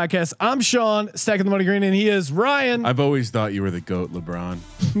Gambling Podcast. I'm Sean, stacking the money green, and he is Ryan. I've always thought you were the GOAT,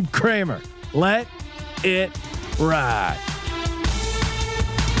 LeBron Kramer. Let it ride.